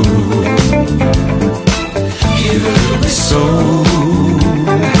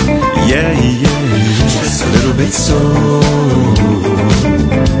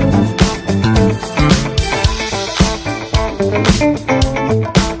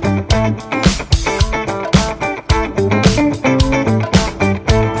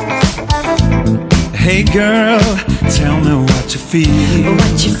 girl, tell me what you feel.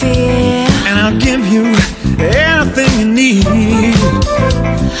 What you feel? And I'll give you anything you need.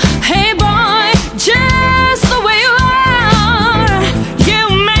 Hey boy, just the way you are, you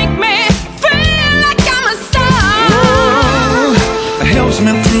make me feel like I'm a star. Oh, it helps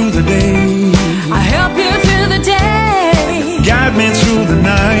me through the day. I help you through the day. Guide me through the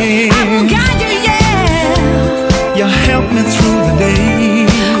night. I will guide you, yeah. You help me through the day.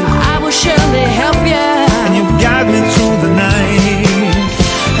 I will surely help you. And you guide me through the night.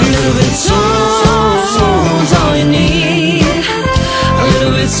 A little bit soul's all you need. A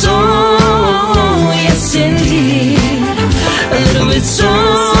little bit soul, yes indeed. A little bit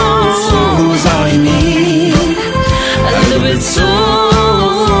soul's all you need. A little bit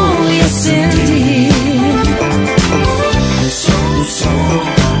soul, yes indeed.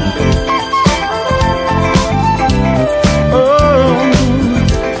 Oh,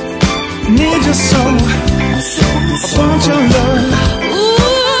 need your soul, a bunch of love.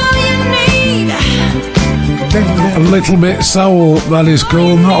 Ooh, you need A little bit soul, that is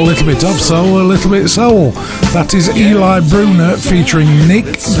cool. Not a little bit of soul, a little bit soul. That is Eli Bruner featuring Nick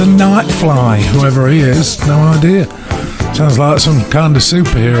the Nightfly, whoever he is, no idea. Sounds like some kind of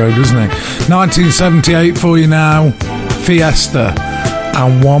superhero, doesn't it? 1978 for you now, Fiesta,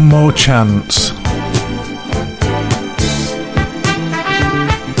 and One More Chance.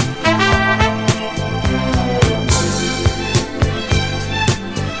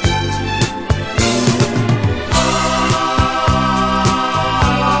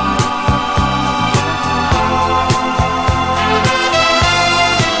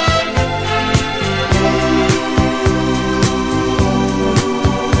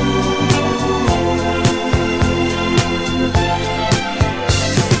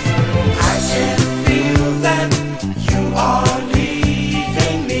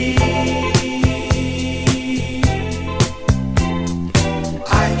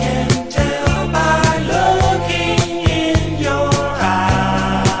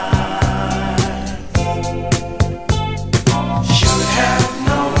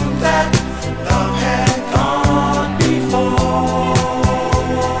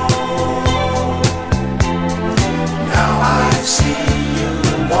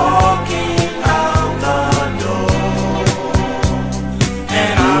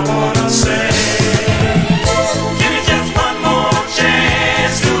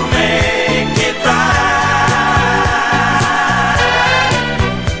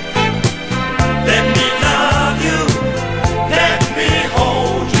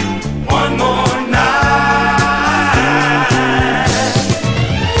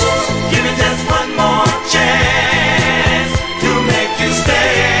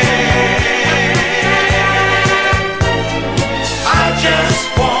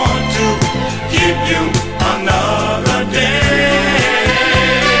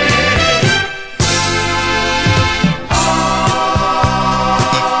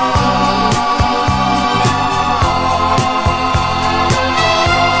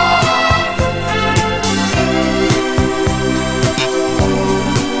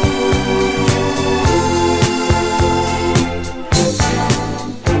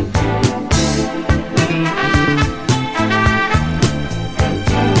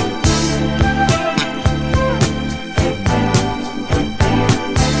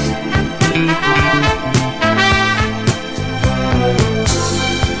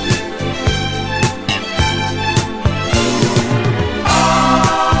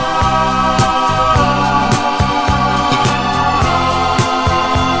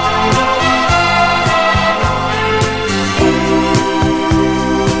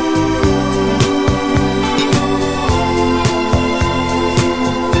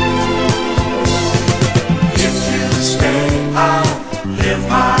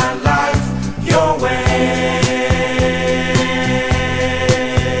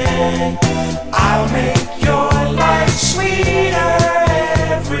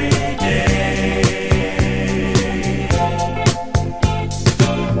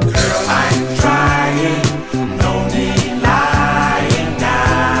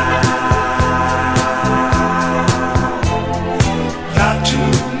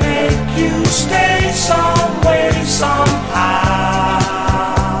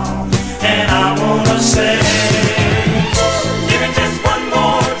 Give me just one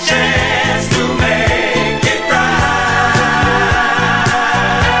more chance to make it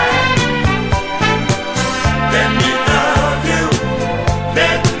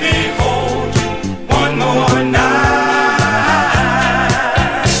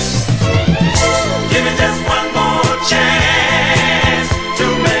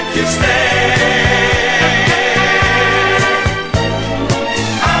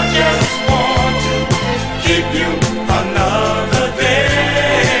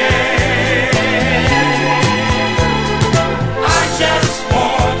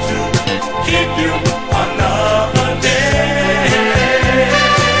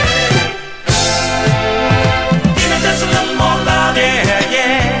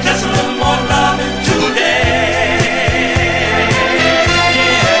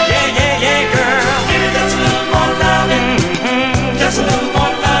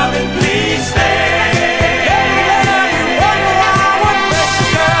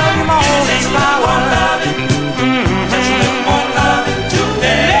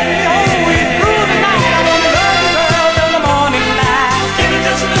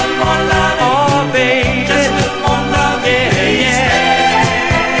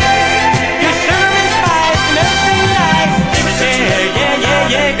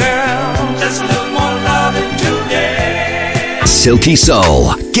Silky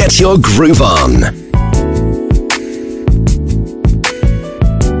Soul. Get your groove on.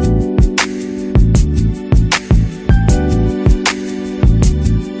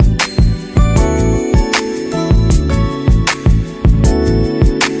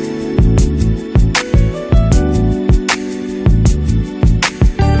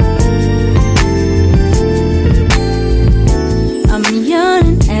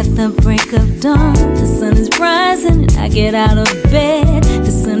 Get out of bed,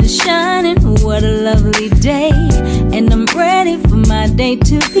 the sun is shining, what a lovely day. And I'm ready for my day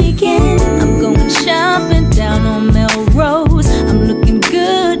to begin. I'm going shopping down on Melrose. I'm looking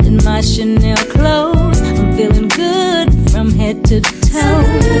good in my Chanel clothes. I'm feeling good from head to toe.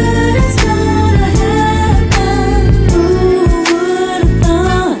 Something good is gonna happen. Who would've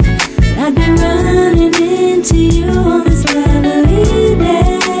thought that I'd be running into you on this lovely day?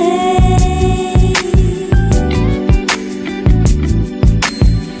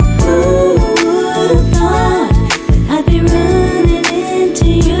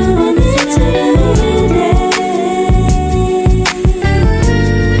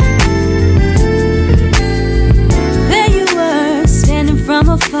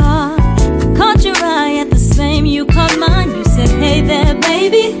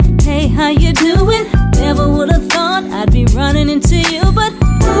 How you doing? Never would've thought I'd be running into you, but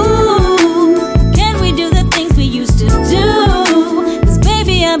ooh, can we do the things we used to do? 'Cause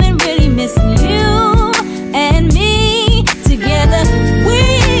baby, I've been really missing you and me together.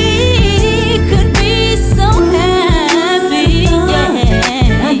 We could be so happy,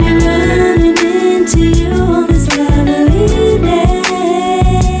 yeah. I've been running into you on this lovely day.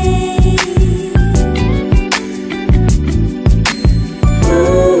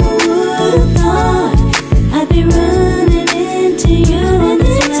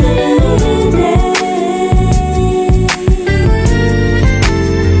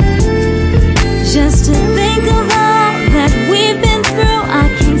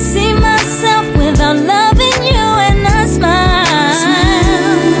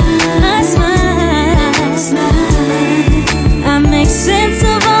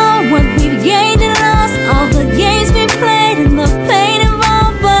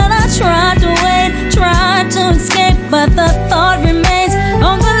 But the thought remains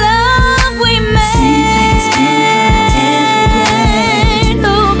on the love we made.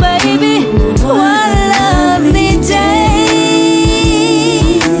 Oh baby, what a lovely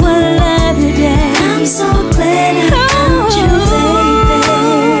day. What a lovely day. I'm so glad I found you, baby.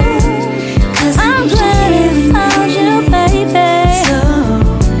 'Cause I'm glad I found you, baby. So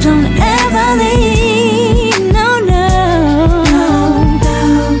don't ever leave, no, no, no, no.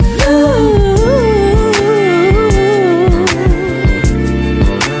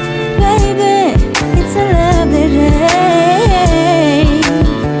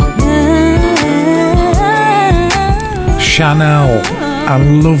 Chanel and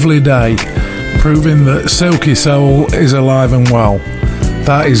Lovely Day, proving that Silky Soul is alive and well.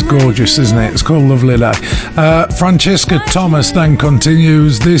 That is gorgeous, isn't it? It's called Lovely Day. Francesca Thomas then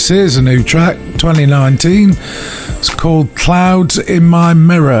continues. This is a new track, 2019. It's called Clouds in My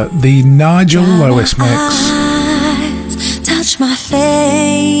Mirror, the Nigel Lewis mix. Touch my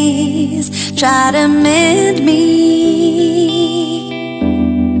face, try to mend me.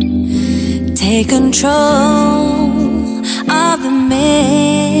 Take control of the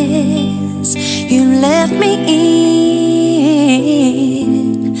mess you left me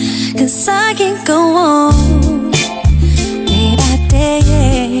in. 'Cause I can't go on day by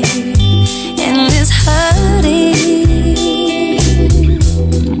day in this hurting.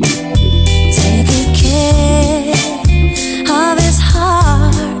 Taking care of this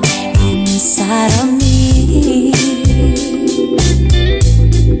heart inside of me.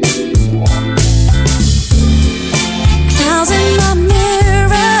 Clouds in my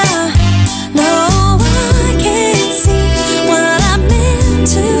mirror,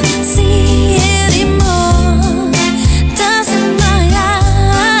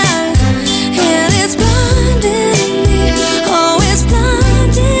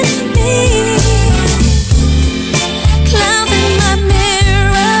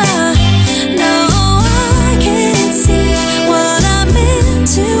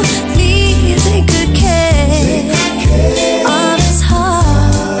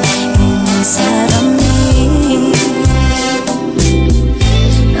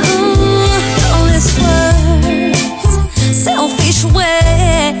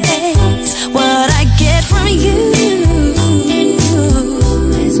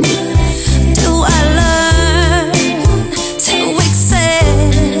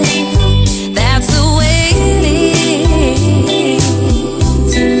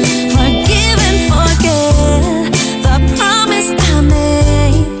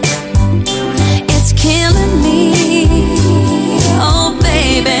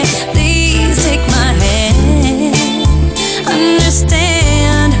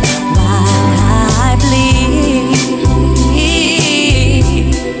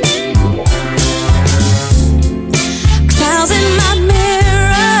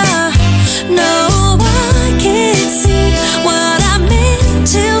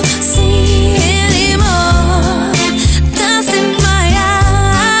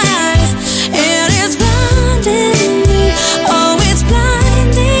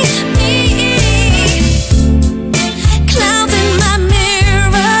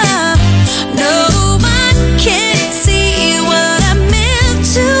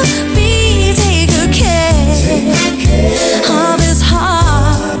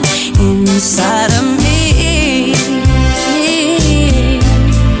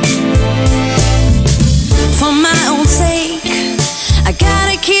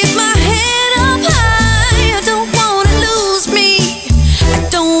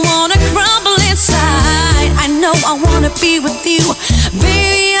 with you.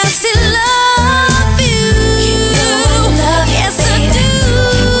 Baby, I still love you. You know I love you, yes, baby. I do.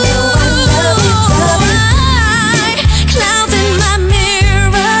 You know I love you, love you. Clouds in my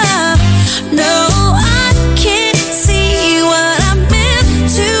mirror. No, I can't see what I'm meant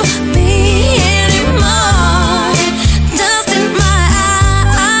to be anymore. Dust in my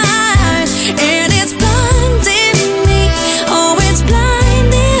eyes, and it's blinding me. Oh, it's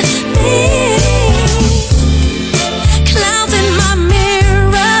blinding me. Clouds in my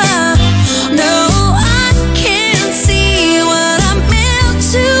mirror. No, I can't see what I'm meant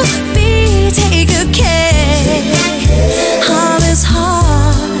to be. Take good care of this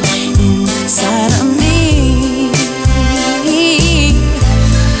heart inside of me.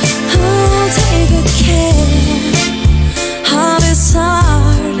 Oh, take good care of this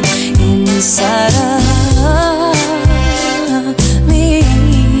heart inside of me.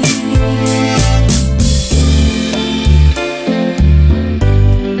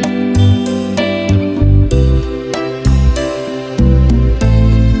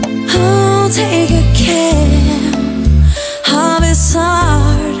 Oh, take good care of his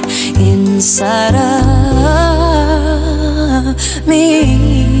heart inside of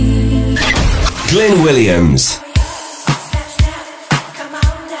me. Glenn Williams. Come on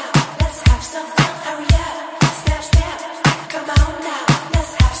now, let's have some fun. Hurry up. Snap, snap. Come on now,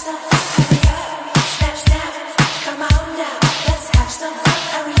 let's have some fun. Hurry up. Snap, snap. Come on now, let's have some fun.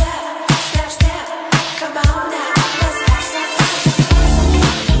 Hurry up. Snap, snap. Come on now, let's have some fun.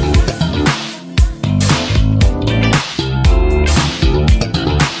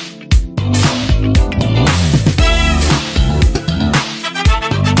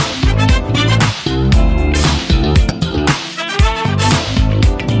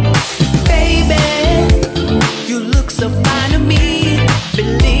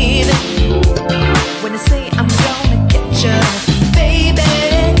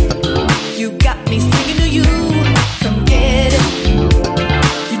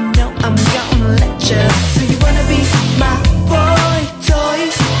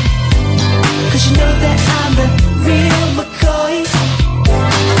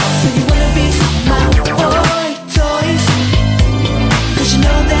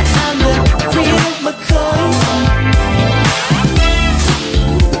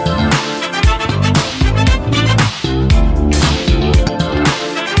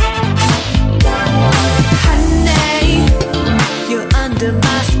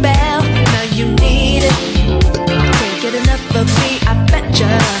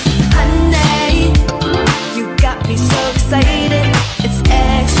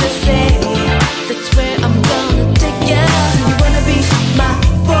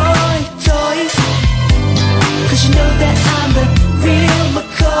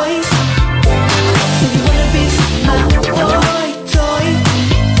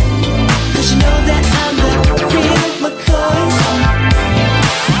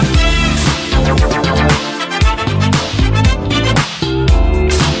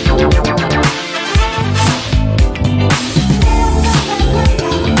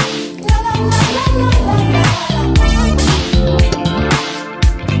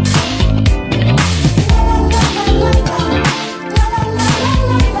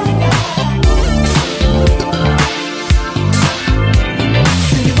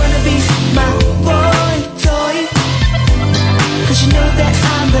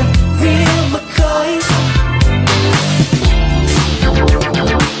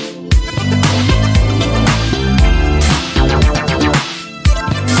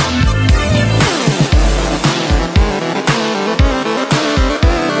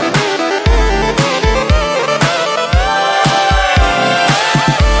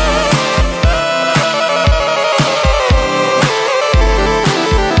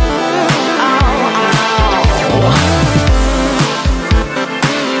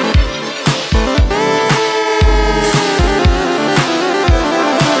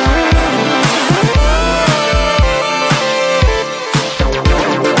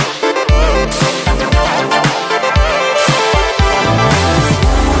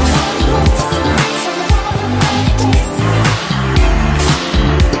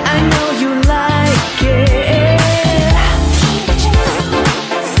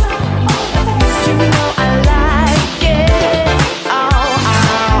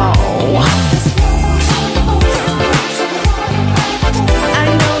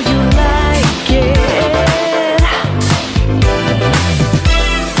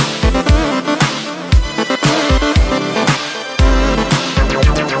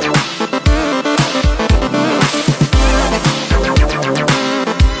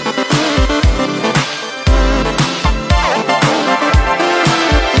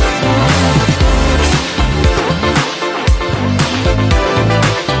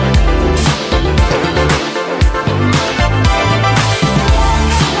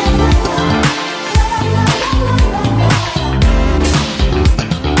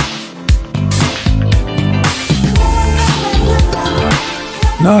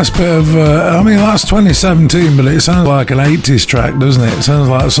 Nice bit of, I mean, that's 2017, but it sounds like an 80s track, doesn't it? It sounds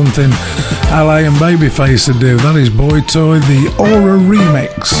like something LA and Babyface would do. That is Boy Toy, the Aura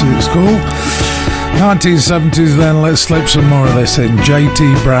Remix, it's called. 1970s then, let's slip some more of this in.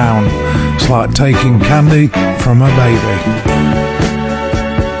 JT Brown, it's like taking candy from a baby.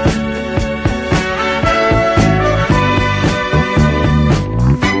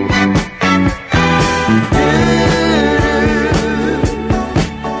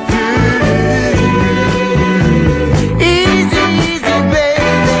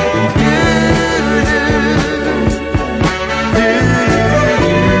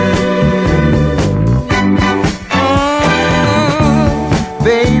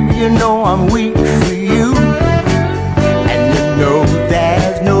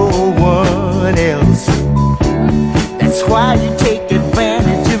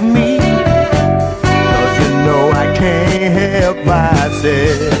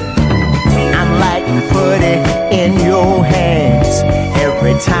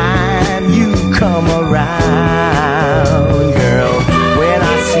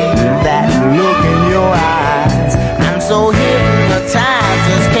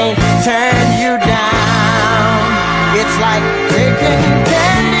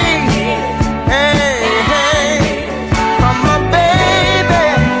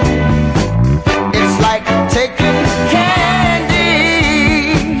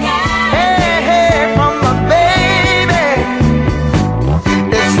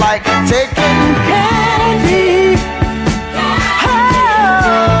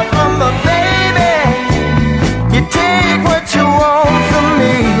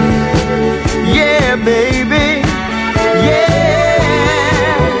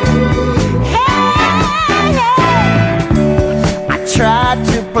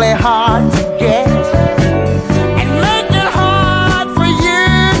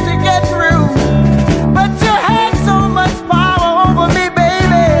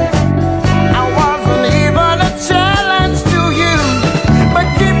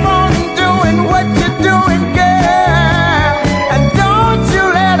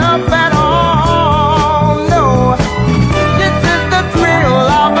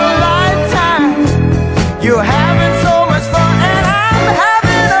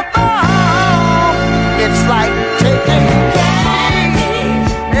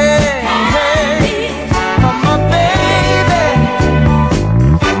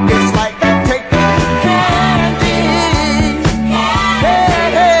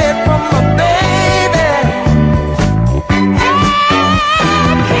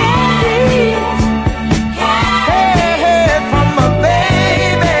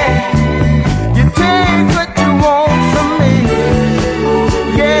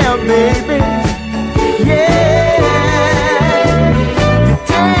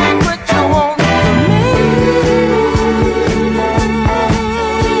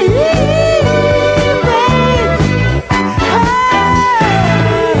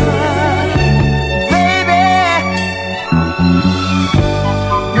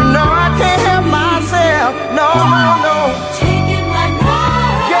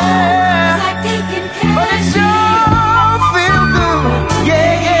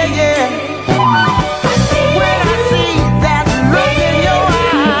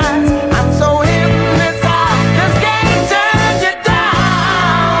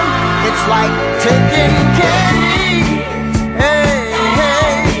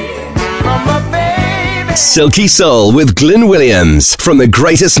 Silky Soul with Glyn Williams. From the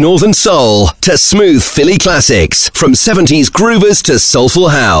greatest northern soul to smooth Philly classics. From 70s groovers to soulful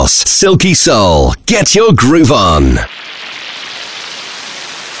house. Silky Soul. Get your groove on.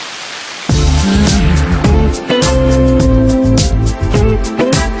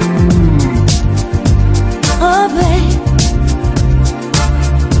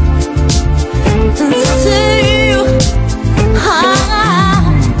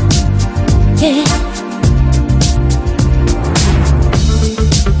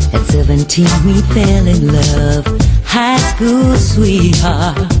 We fell in love, high school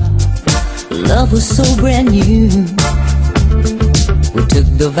sweetheart. Love was so brand new. We took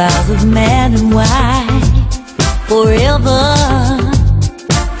the vows of man and wife, forever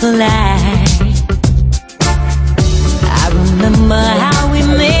for life. I remember how we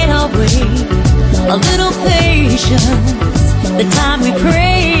made our way, a little patience, the time we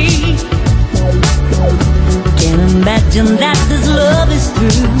prayed. Can't imagine that this love is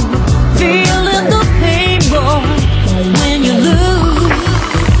through. Feeling the pain, boy, when you lose,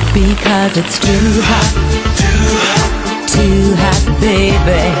 because it's too hot,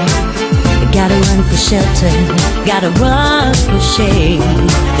 baby. gotta run for shelter, gotta run for shade.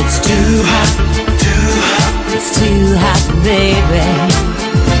 It's too hot, it's too hot, baby.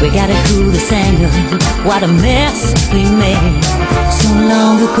 We gotta cool this anger, what a mess we made so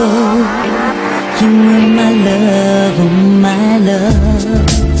long ago. You were my love, oh my love.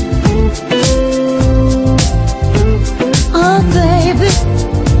 Oh baby,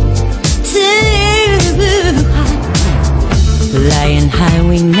 too hot. Flying high,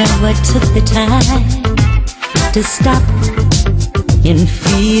 we never took the time to stop and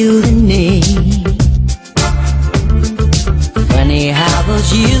feel the need. Funny how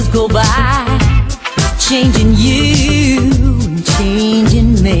those years go by, changing you and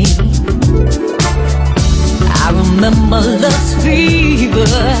changing me. I remember love's fever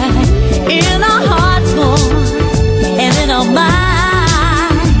in our hearts born and in our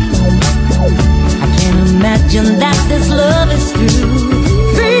minds. I can't imagine that this love is true.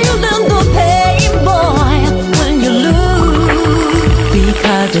 Feeling the pain, boy, when you lose.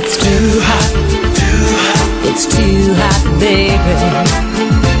 Because it's too hot, it's too hot, baby.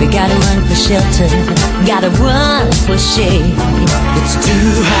 We gotta run for shelter, gotta run for shade. It's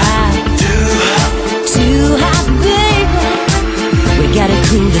too hot, too hot, baby. We gotta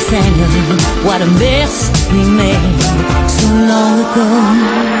cool this anger, what a mess we made so long ago.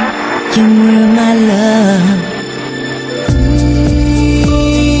 You were my love.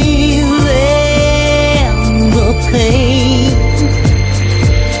 Feeling the pain.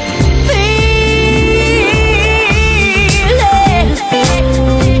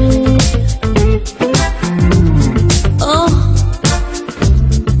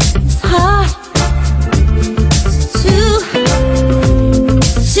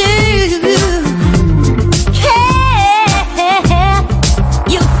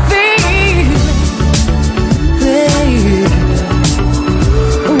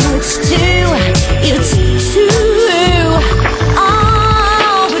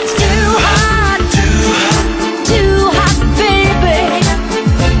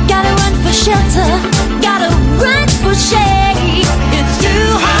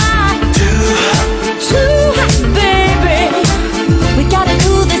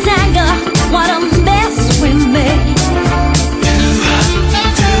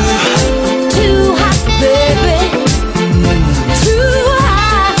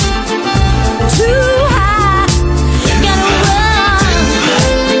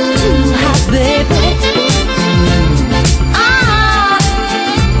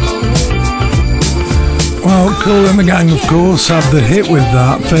 Kool and the Gang, of course, had the hit with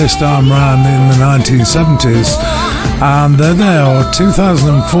that first time round in the 1970s, and then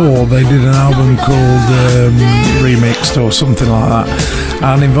 2004 they did an album called Remixed or something like that,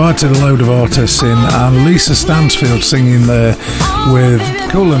 and invited a load of artists in, and Lisa Stansfield singing there with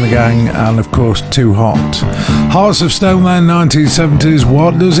Kool and the Gang and of course Too Hot. Hearts of Stone there, 1970s.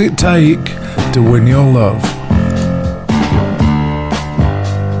 What does it take to win your love?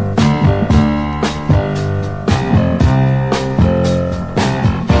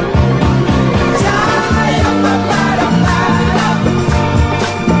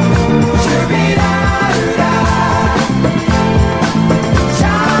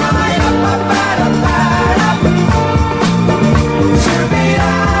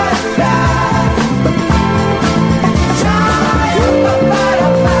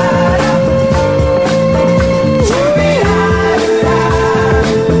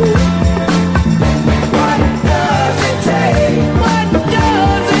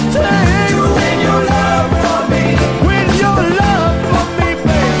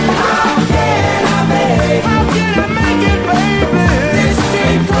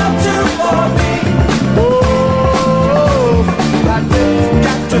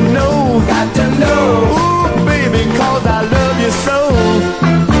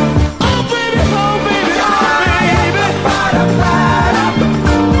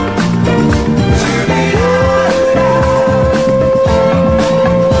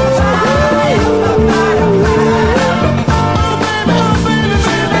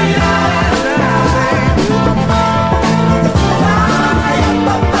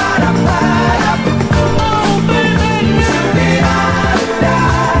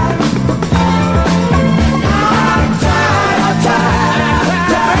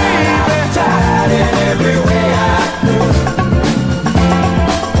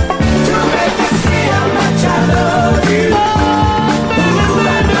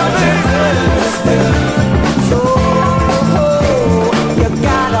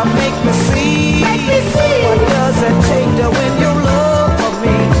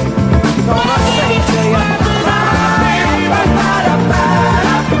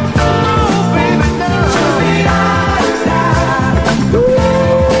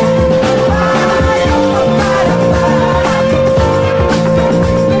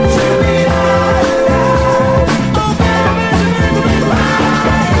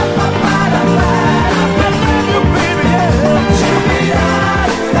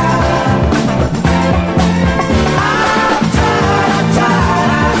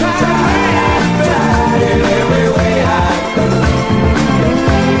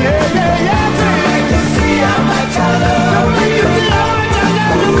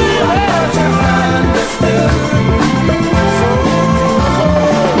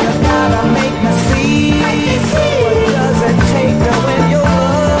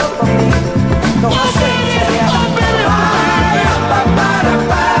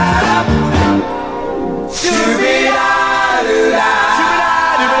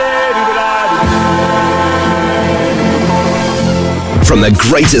 From the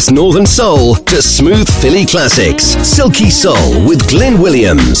greatest Northern Soul to smooth Philly classics. Silky Soul with Glyn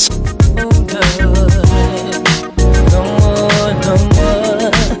Williams.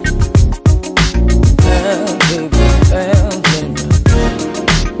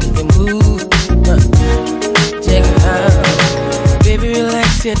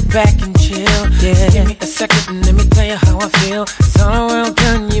 Sit back and chill. Yeah. Give me a second and let me tell you how I feel. It's all around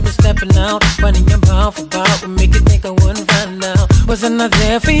turn, you been stepping out. Running your mouth about would make you think I wouldn't find out. Was I not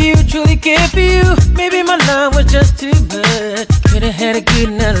there for you, truly care for you? Maybe my love was just too much. Could've had a good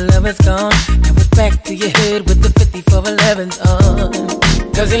night, love is gone. Now it's back to your head with the 5411s on.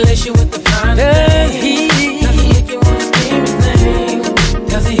 Does it lace you with the fine thing? Does it make you wanna scream his name?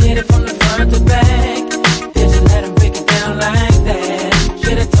 Does it hit it from the front to back? Did you let him break it down like that?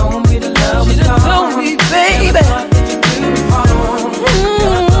 Should've told me the love was gone. Should've told me, baby. Never thought that you do me wrong.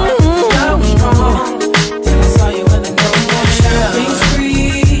 Never thought that the love was strong. Till I saw you in the no more shopping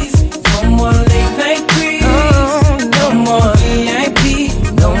sprees, no more late night creeps, no more VIP,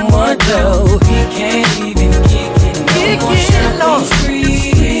 no more dough. He can't even kick it. No more shopping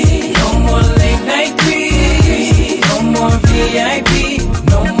sprees, no more late night creeps, no more VIP,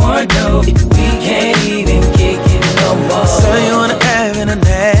 no more dough. We can't even kick it no more. Saw you on the Ave in a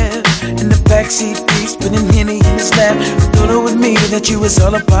nap, in the backseat, spinning Henny in his lap. You thought it was me that you was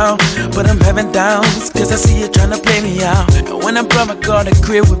all about, but I'm having doubts, cause I see you trying to play me out. And when I brought my car to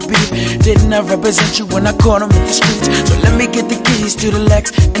crib with beef, didn't I represent you when I caught him in the streets? So let me get the keys to the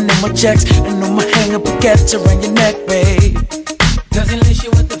Lex, and then my checks, and no more hang up baguettes around your neck, babe. Does it lace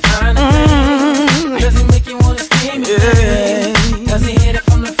you with the fine thing? Does it make you wanna scream? Yeah. Does it hit it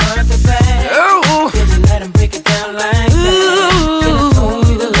from the front to back? Oh. Did you let him break it down like that? Should've told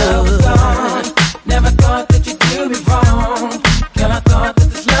you the love was gone. Never thought that you'd do me wrong. Girl, I thought that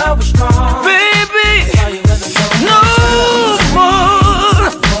this love was strong. Baby, saw you as a no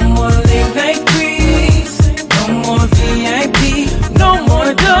more late night creeps, no more VIP, no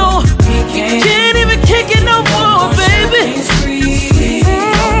more dough. We can't even kick it no more, baby.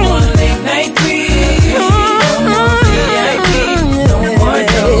 No more late night creeps, no more VIP, no more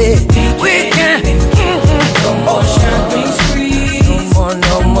dough. We can't even kick it no more. Shopping sprees,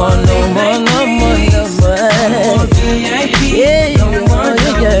 no more VIP, no more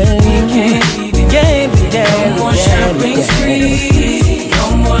dough. We can't even no more shopping sprees, no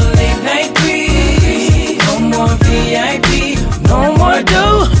more late night creeps, no more VIP, no more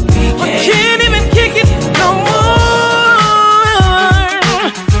dough. We can't even kick it no more.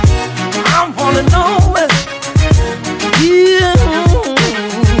 I wanna know what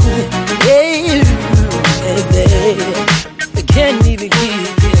baby, I can't even keep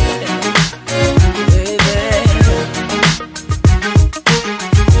it.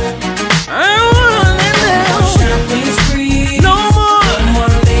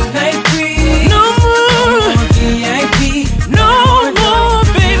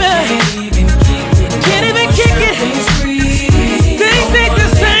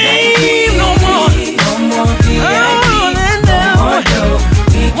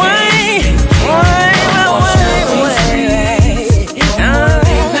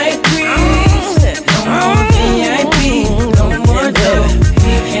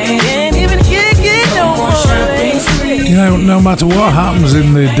 No matter what happens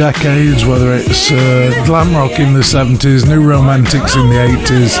in the decades, whether it's glam rock in the 70s, new romantics in the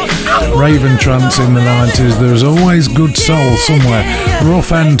 80s, rave and trance in the 90s, there's always good soul somewhere.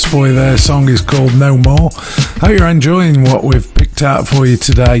 Rough Ends for you there. Song is called No More. Hope you're enjoying what we've picked out for you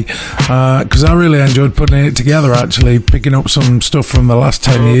today, because I really enjoyed putting it together, actually, picking up some stuff from the last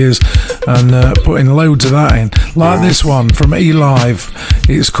 10 years and putting loads of that in. Like this one from E-Live.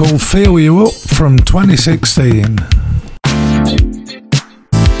 It's called Feel You Up from 2016.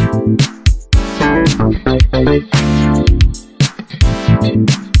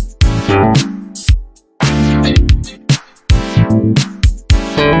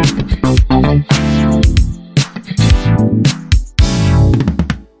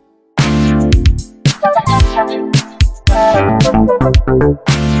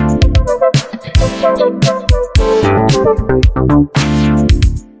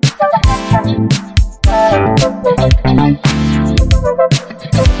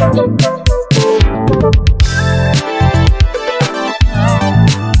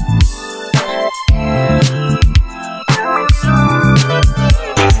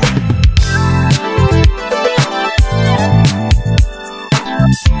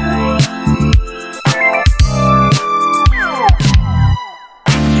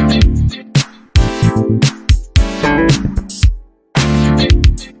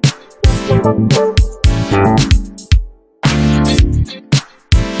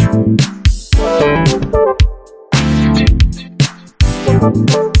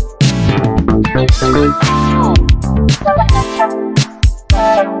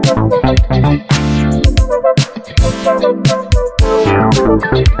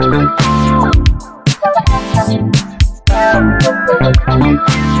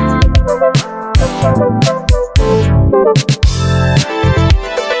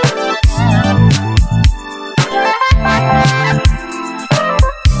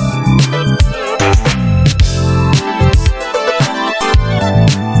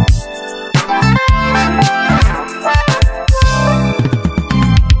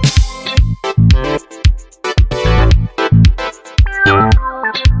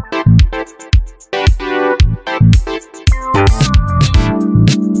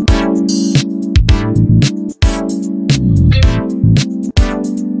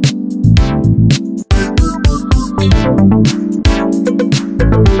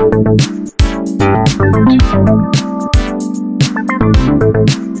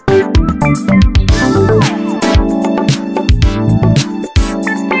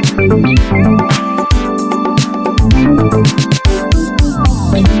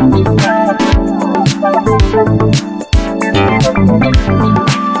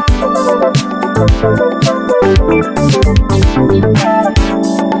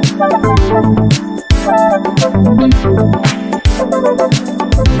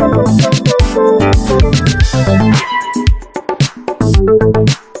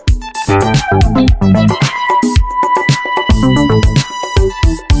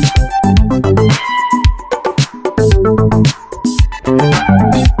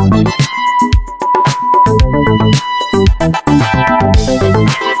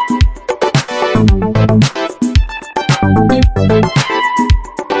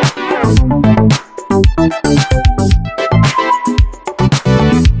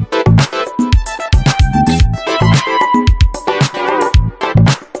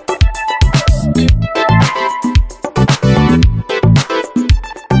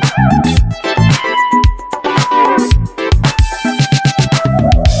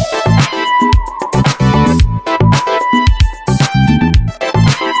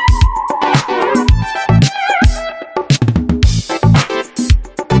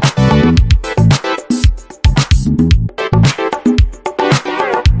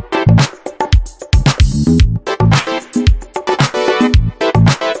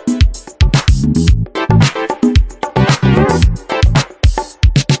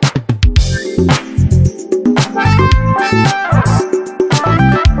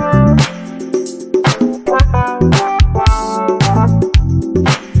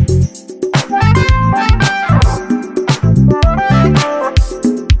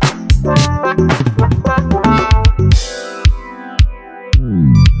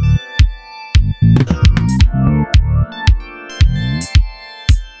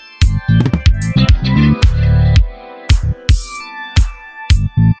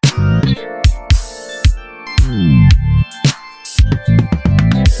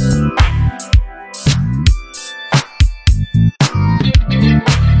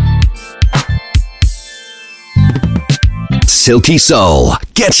 Silky Soul.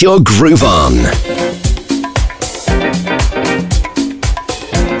 Get your groove on.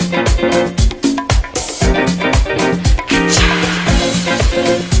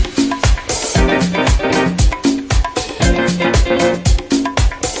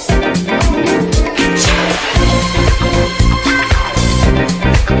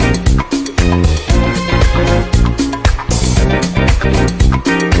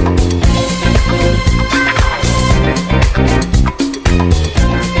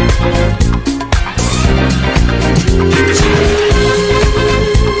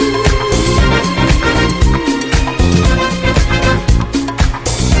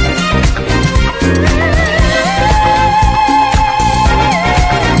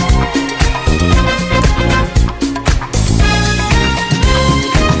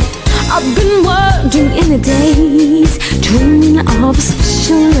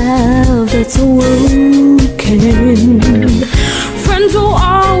 It's awoken. Friends will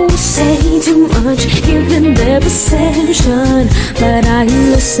always say too much, given their perception, but I ain't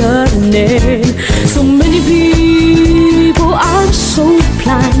listening. So many people are so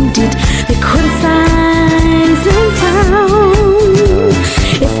blinded, they criticize and frown.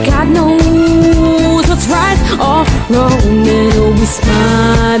 If God knows what's right or wrong, then he'll be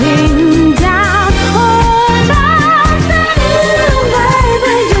smiling down on us.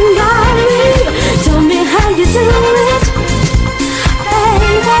 Baby, you got me. Tell me how you do it,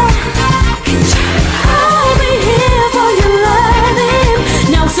 baby. I'll be here for your loving.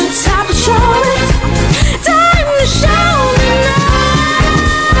 Now, so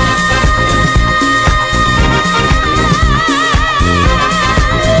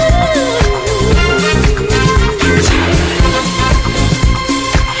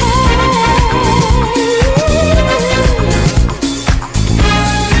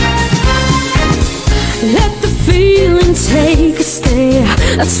take a stare,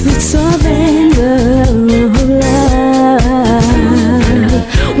 a sweet surrender of love.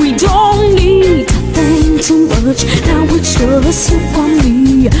 We don't need to think too much, now it's just you and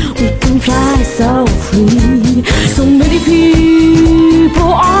me. We can fly so free. So many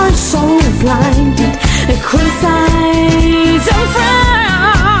people are so blinded and criticize and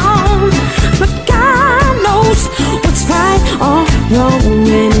frown, but God knows what's right or wrong,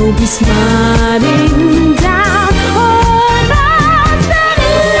 and he'll be smiling down on us and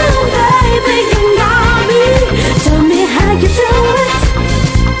you, baby. You got me. Tell me how you do it,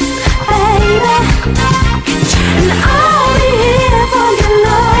 baby, and I'll be here for your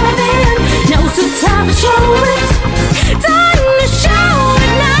loving. Now's the time to show it, time to show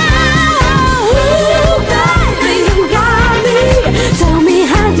it now. Ooh, baby, you got me. Tell me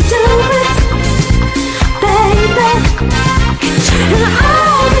how you do it, baby, and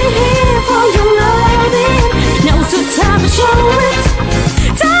I'll be here for your loving. Now's the time to show it,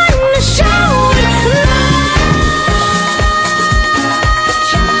 time to show it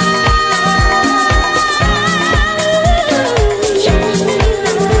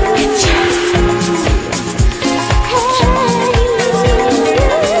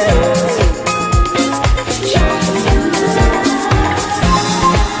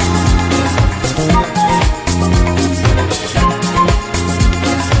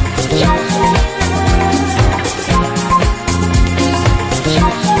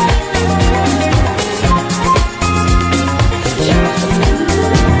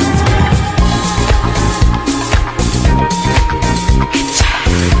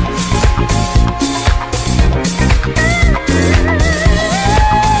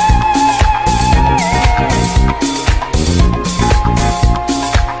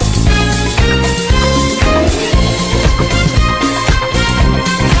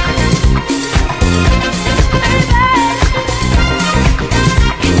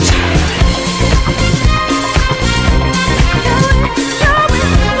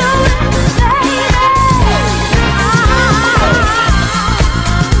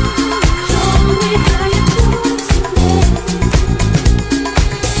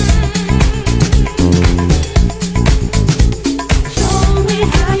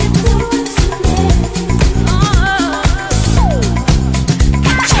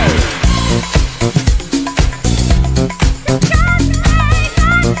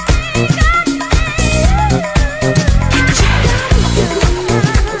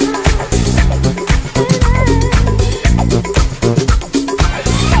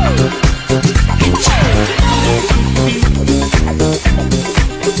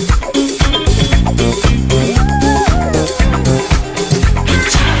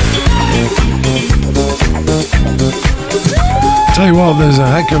Tell you what, there's a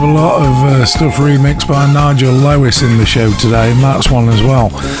heck of a lot of stuff remixed by Nigel Lewis in the show today, and that's one as well.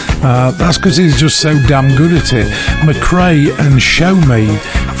 That's because he's just so damn good at it. McRae and Show Me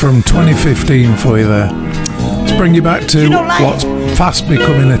from 2015 for you there. Let's bring you back to what's fast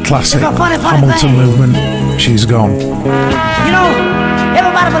becoming a classic, Hamilton Movement, She's Gone. You know,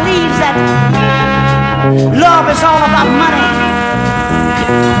 everybody believes that love is all about money.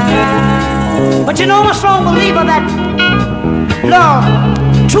 But you know, I'm a strong believer that love,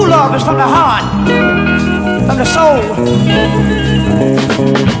 true love, is from the heart, from the soul.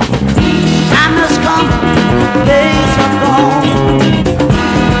 Time has come, days are gone.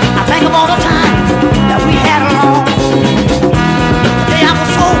 I think of all the time that we had along. The day I was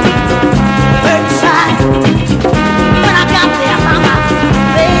so hurt inside. When I got there, I found my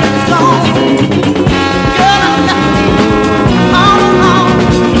baby's gone. Girl, I left me all alone.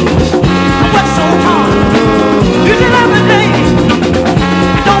 I worked so hard, each and every day.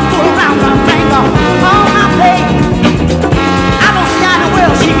 Don't fool around my finger on my pay. I don't see how in the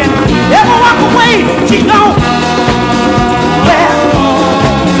world she can ever walk away. She's gone. Well,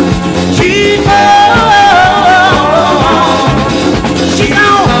 she's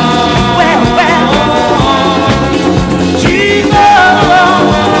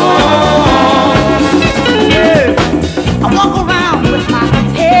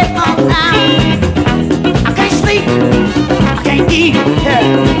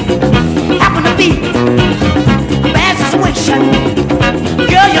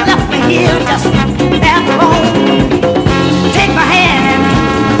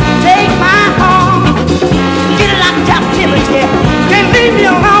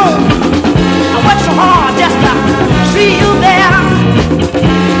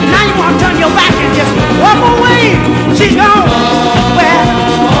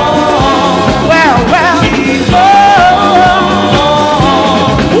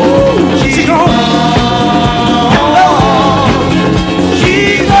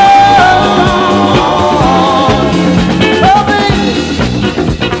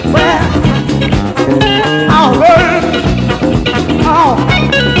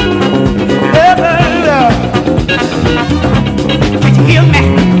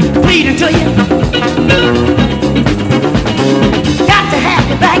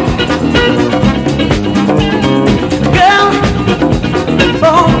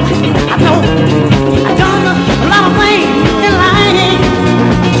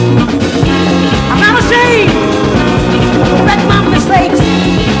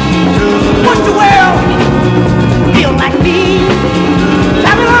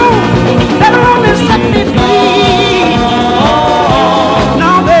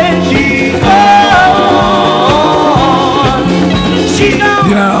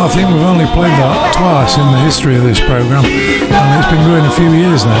twice in the history of this programme, and it's been going a few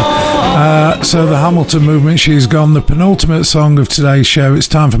years now. So the Hamilton Movement, She's Gone, the penultimate song of today's show. It's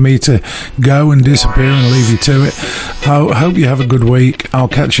time for me to go and disappear and leave you to it. I hope you have a good week. I'll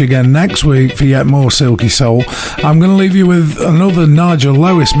catch you again next week for yet more Silky Soul. I'm going to leave you with another Nigel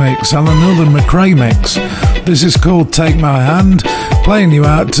Lewis mix and another McRae mix. This is called Take My Hand, playing you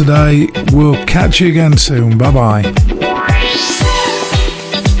out today. We'll catch you again soon. Bye-bye.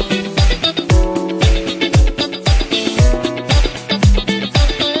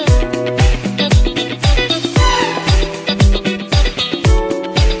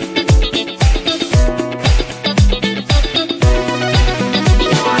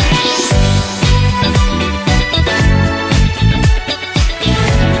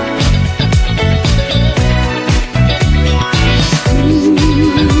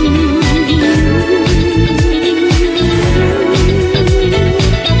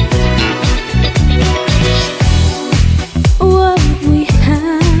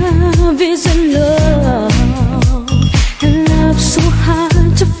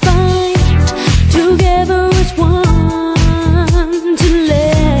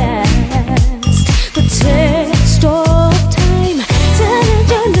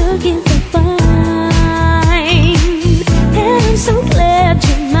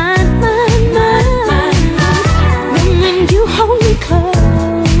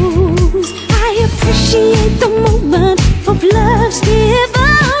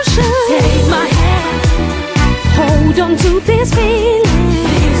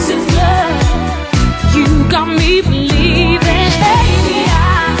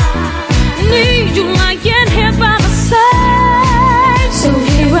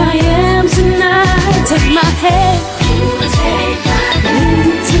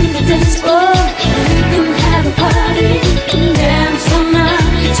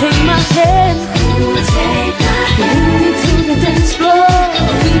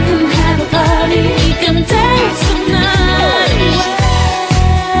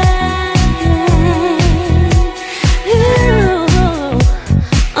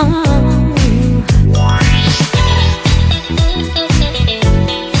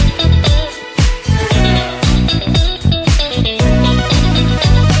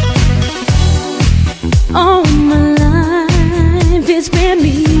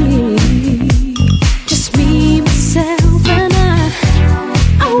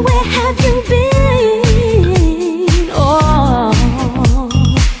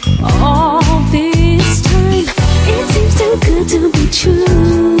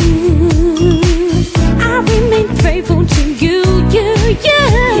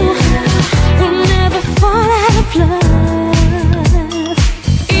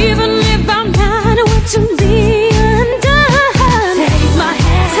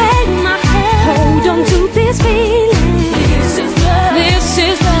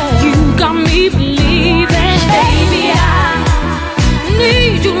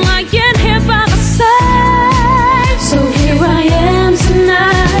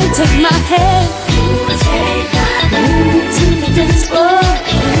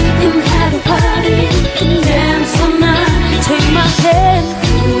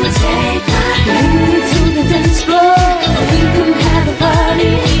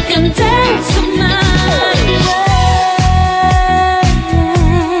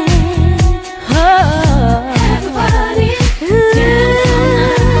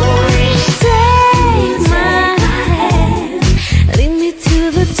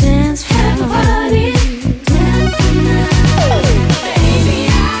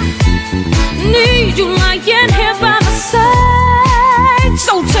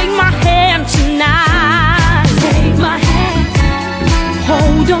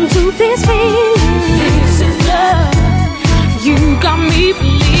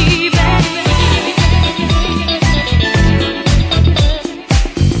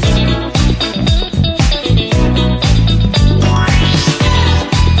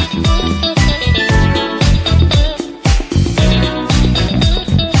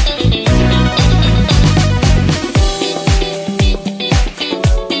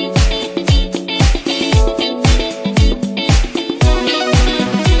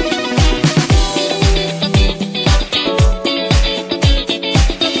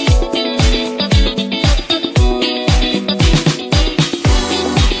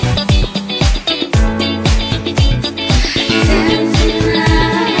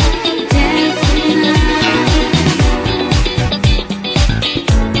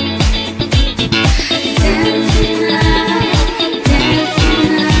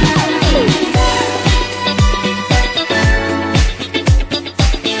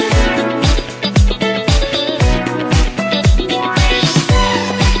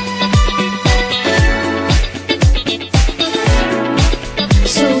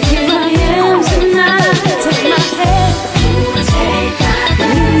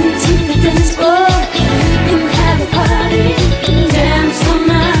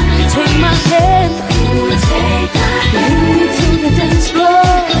 hand. Lead me to the dance floor.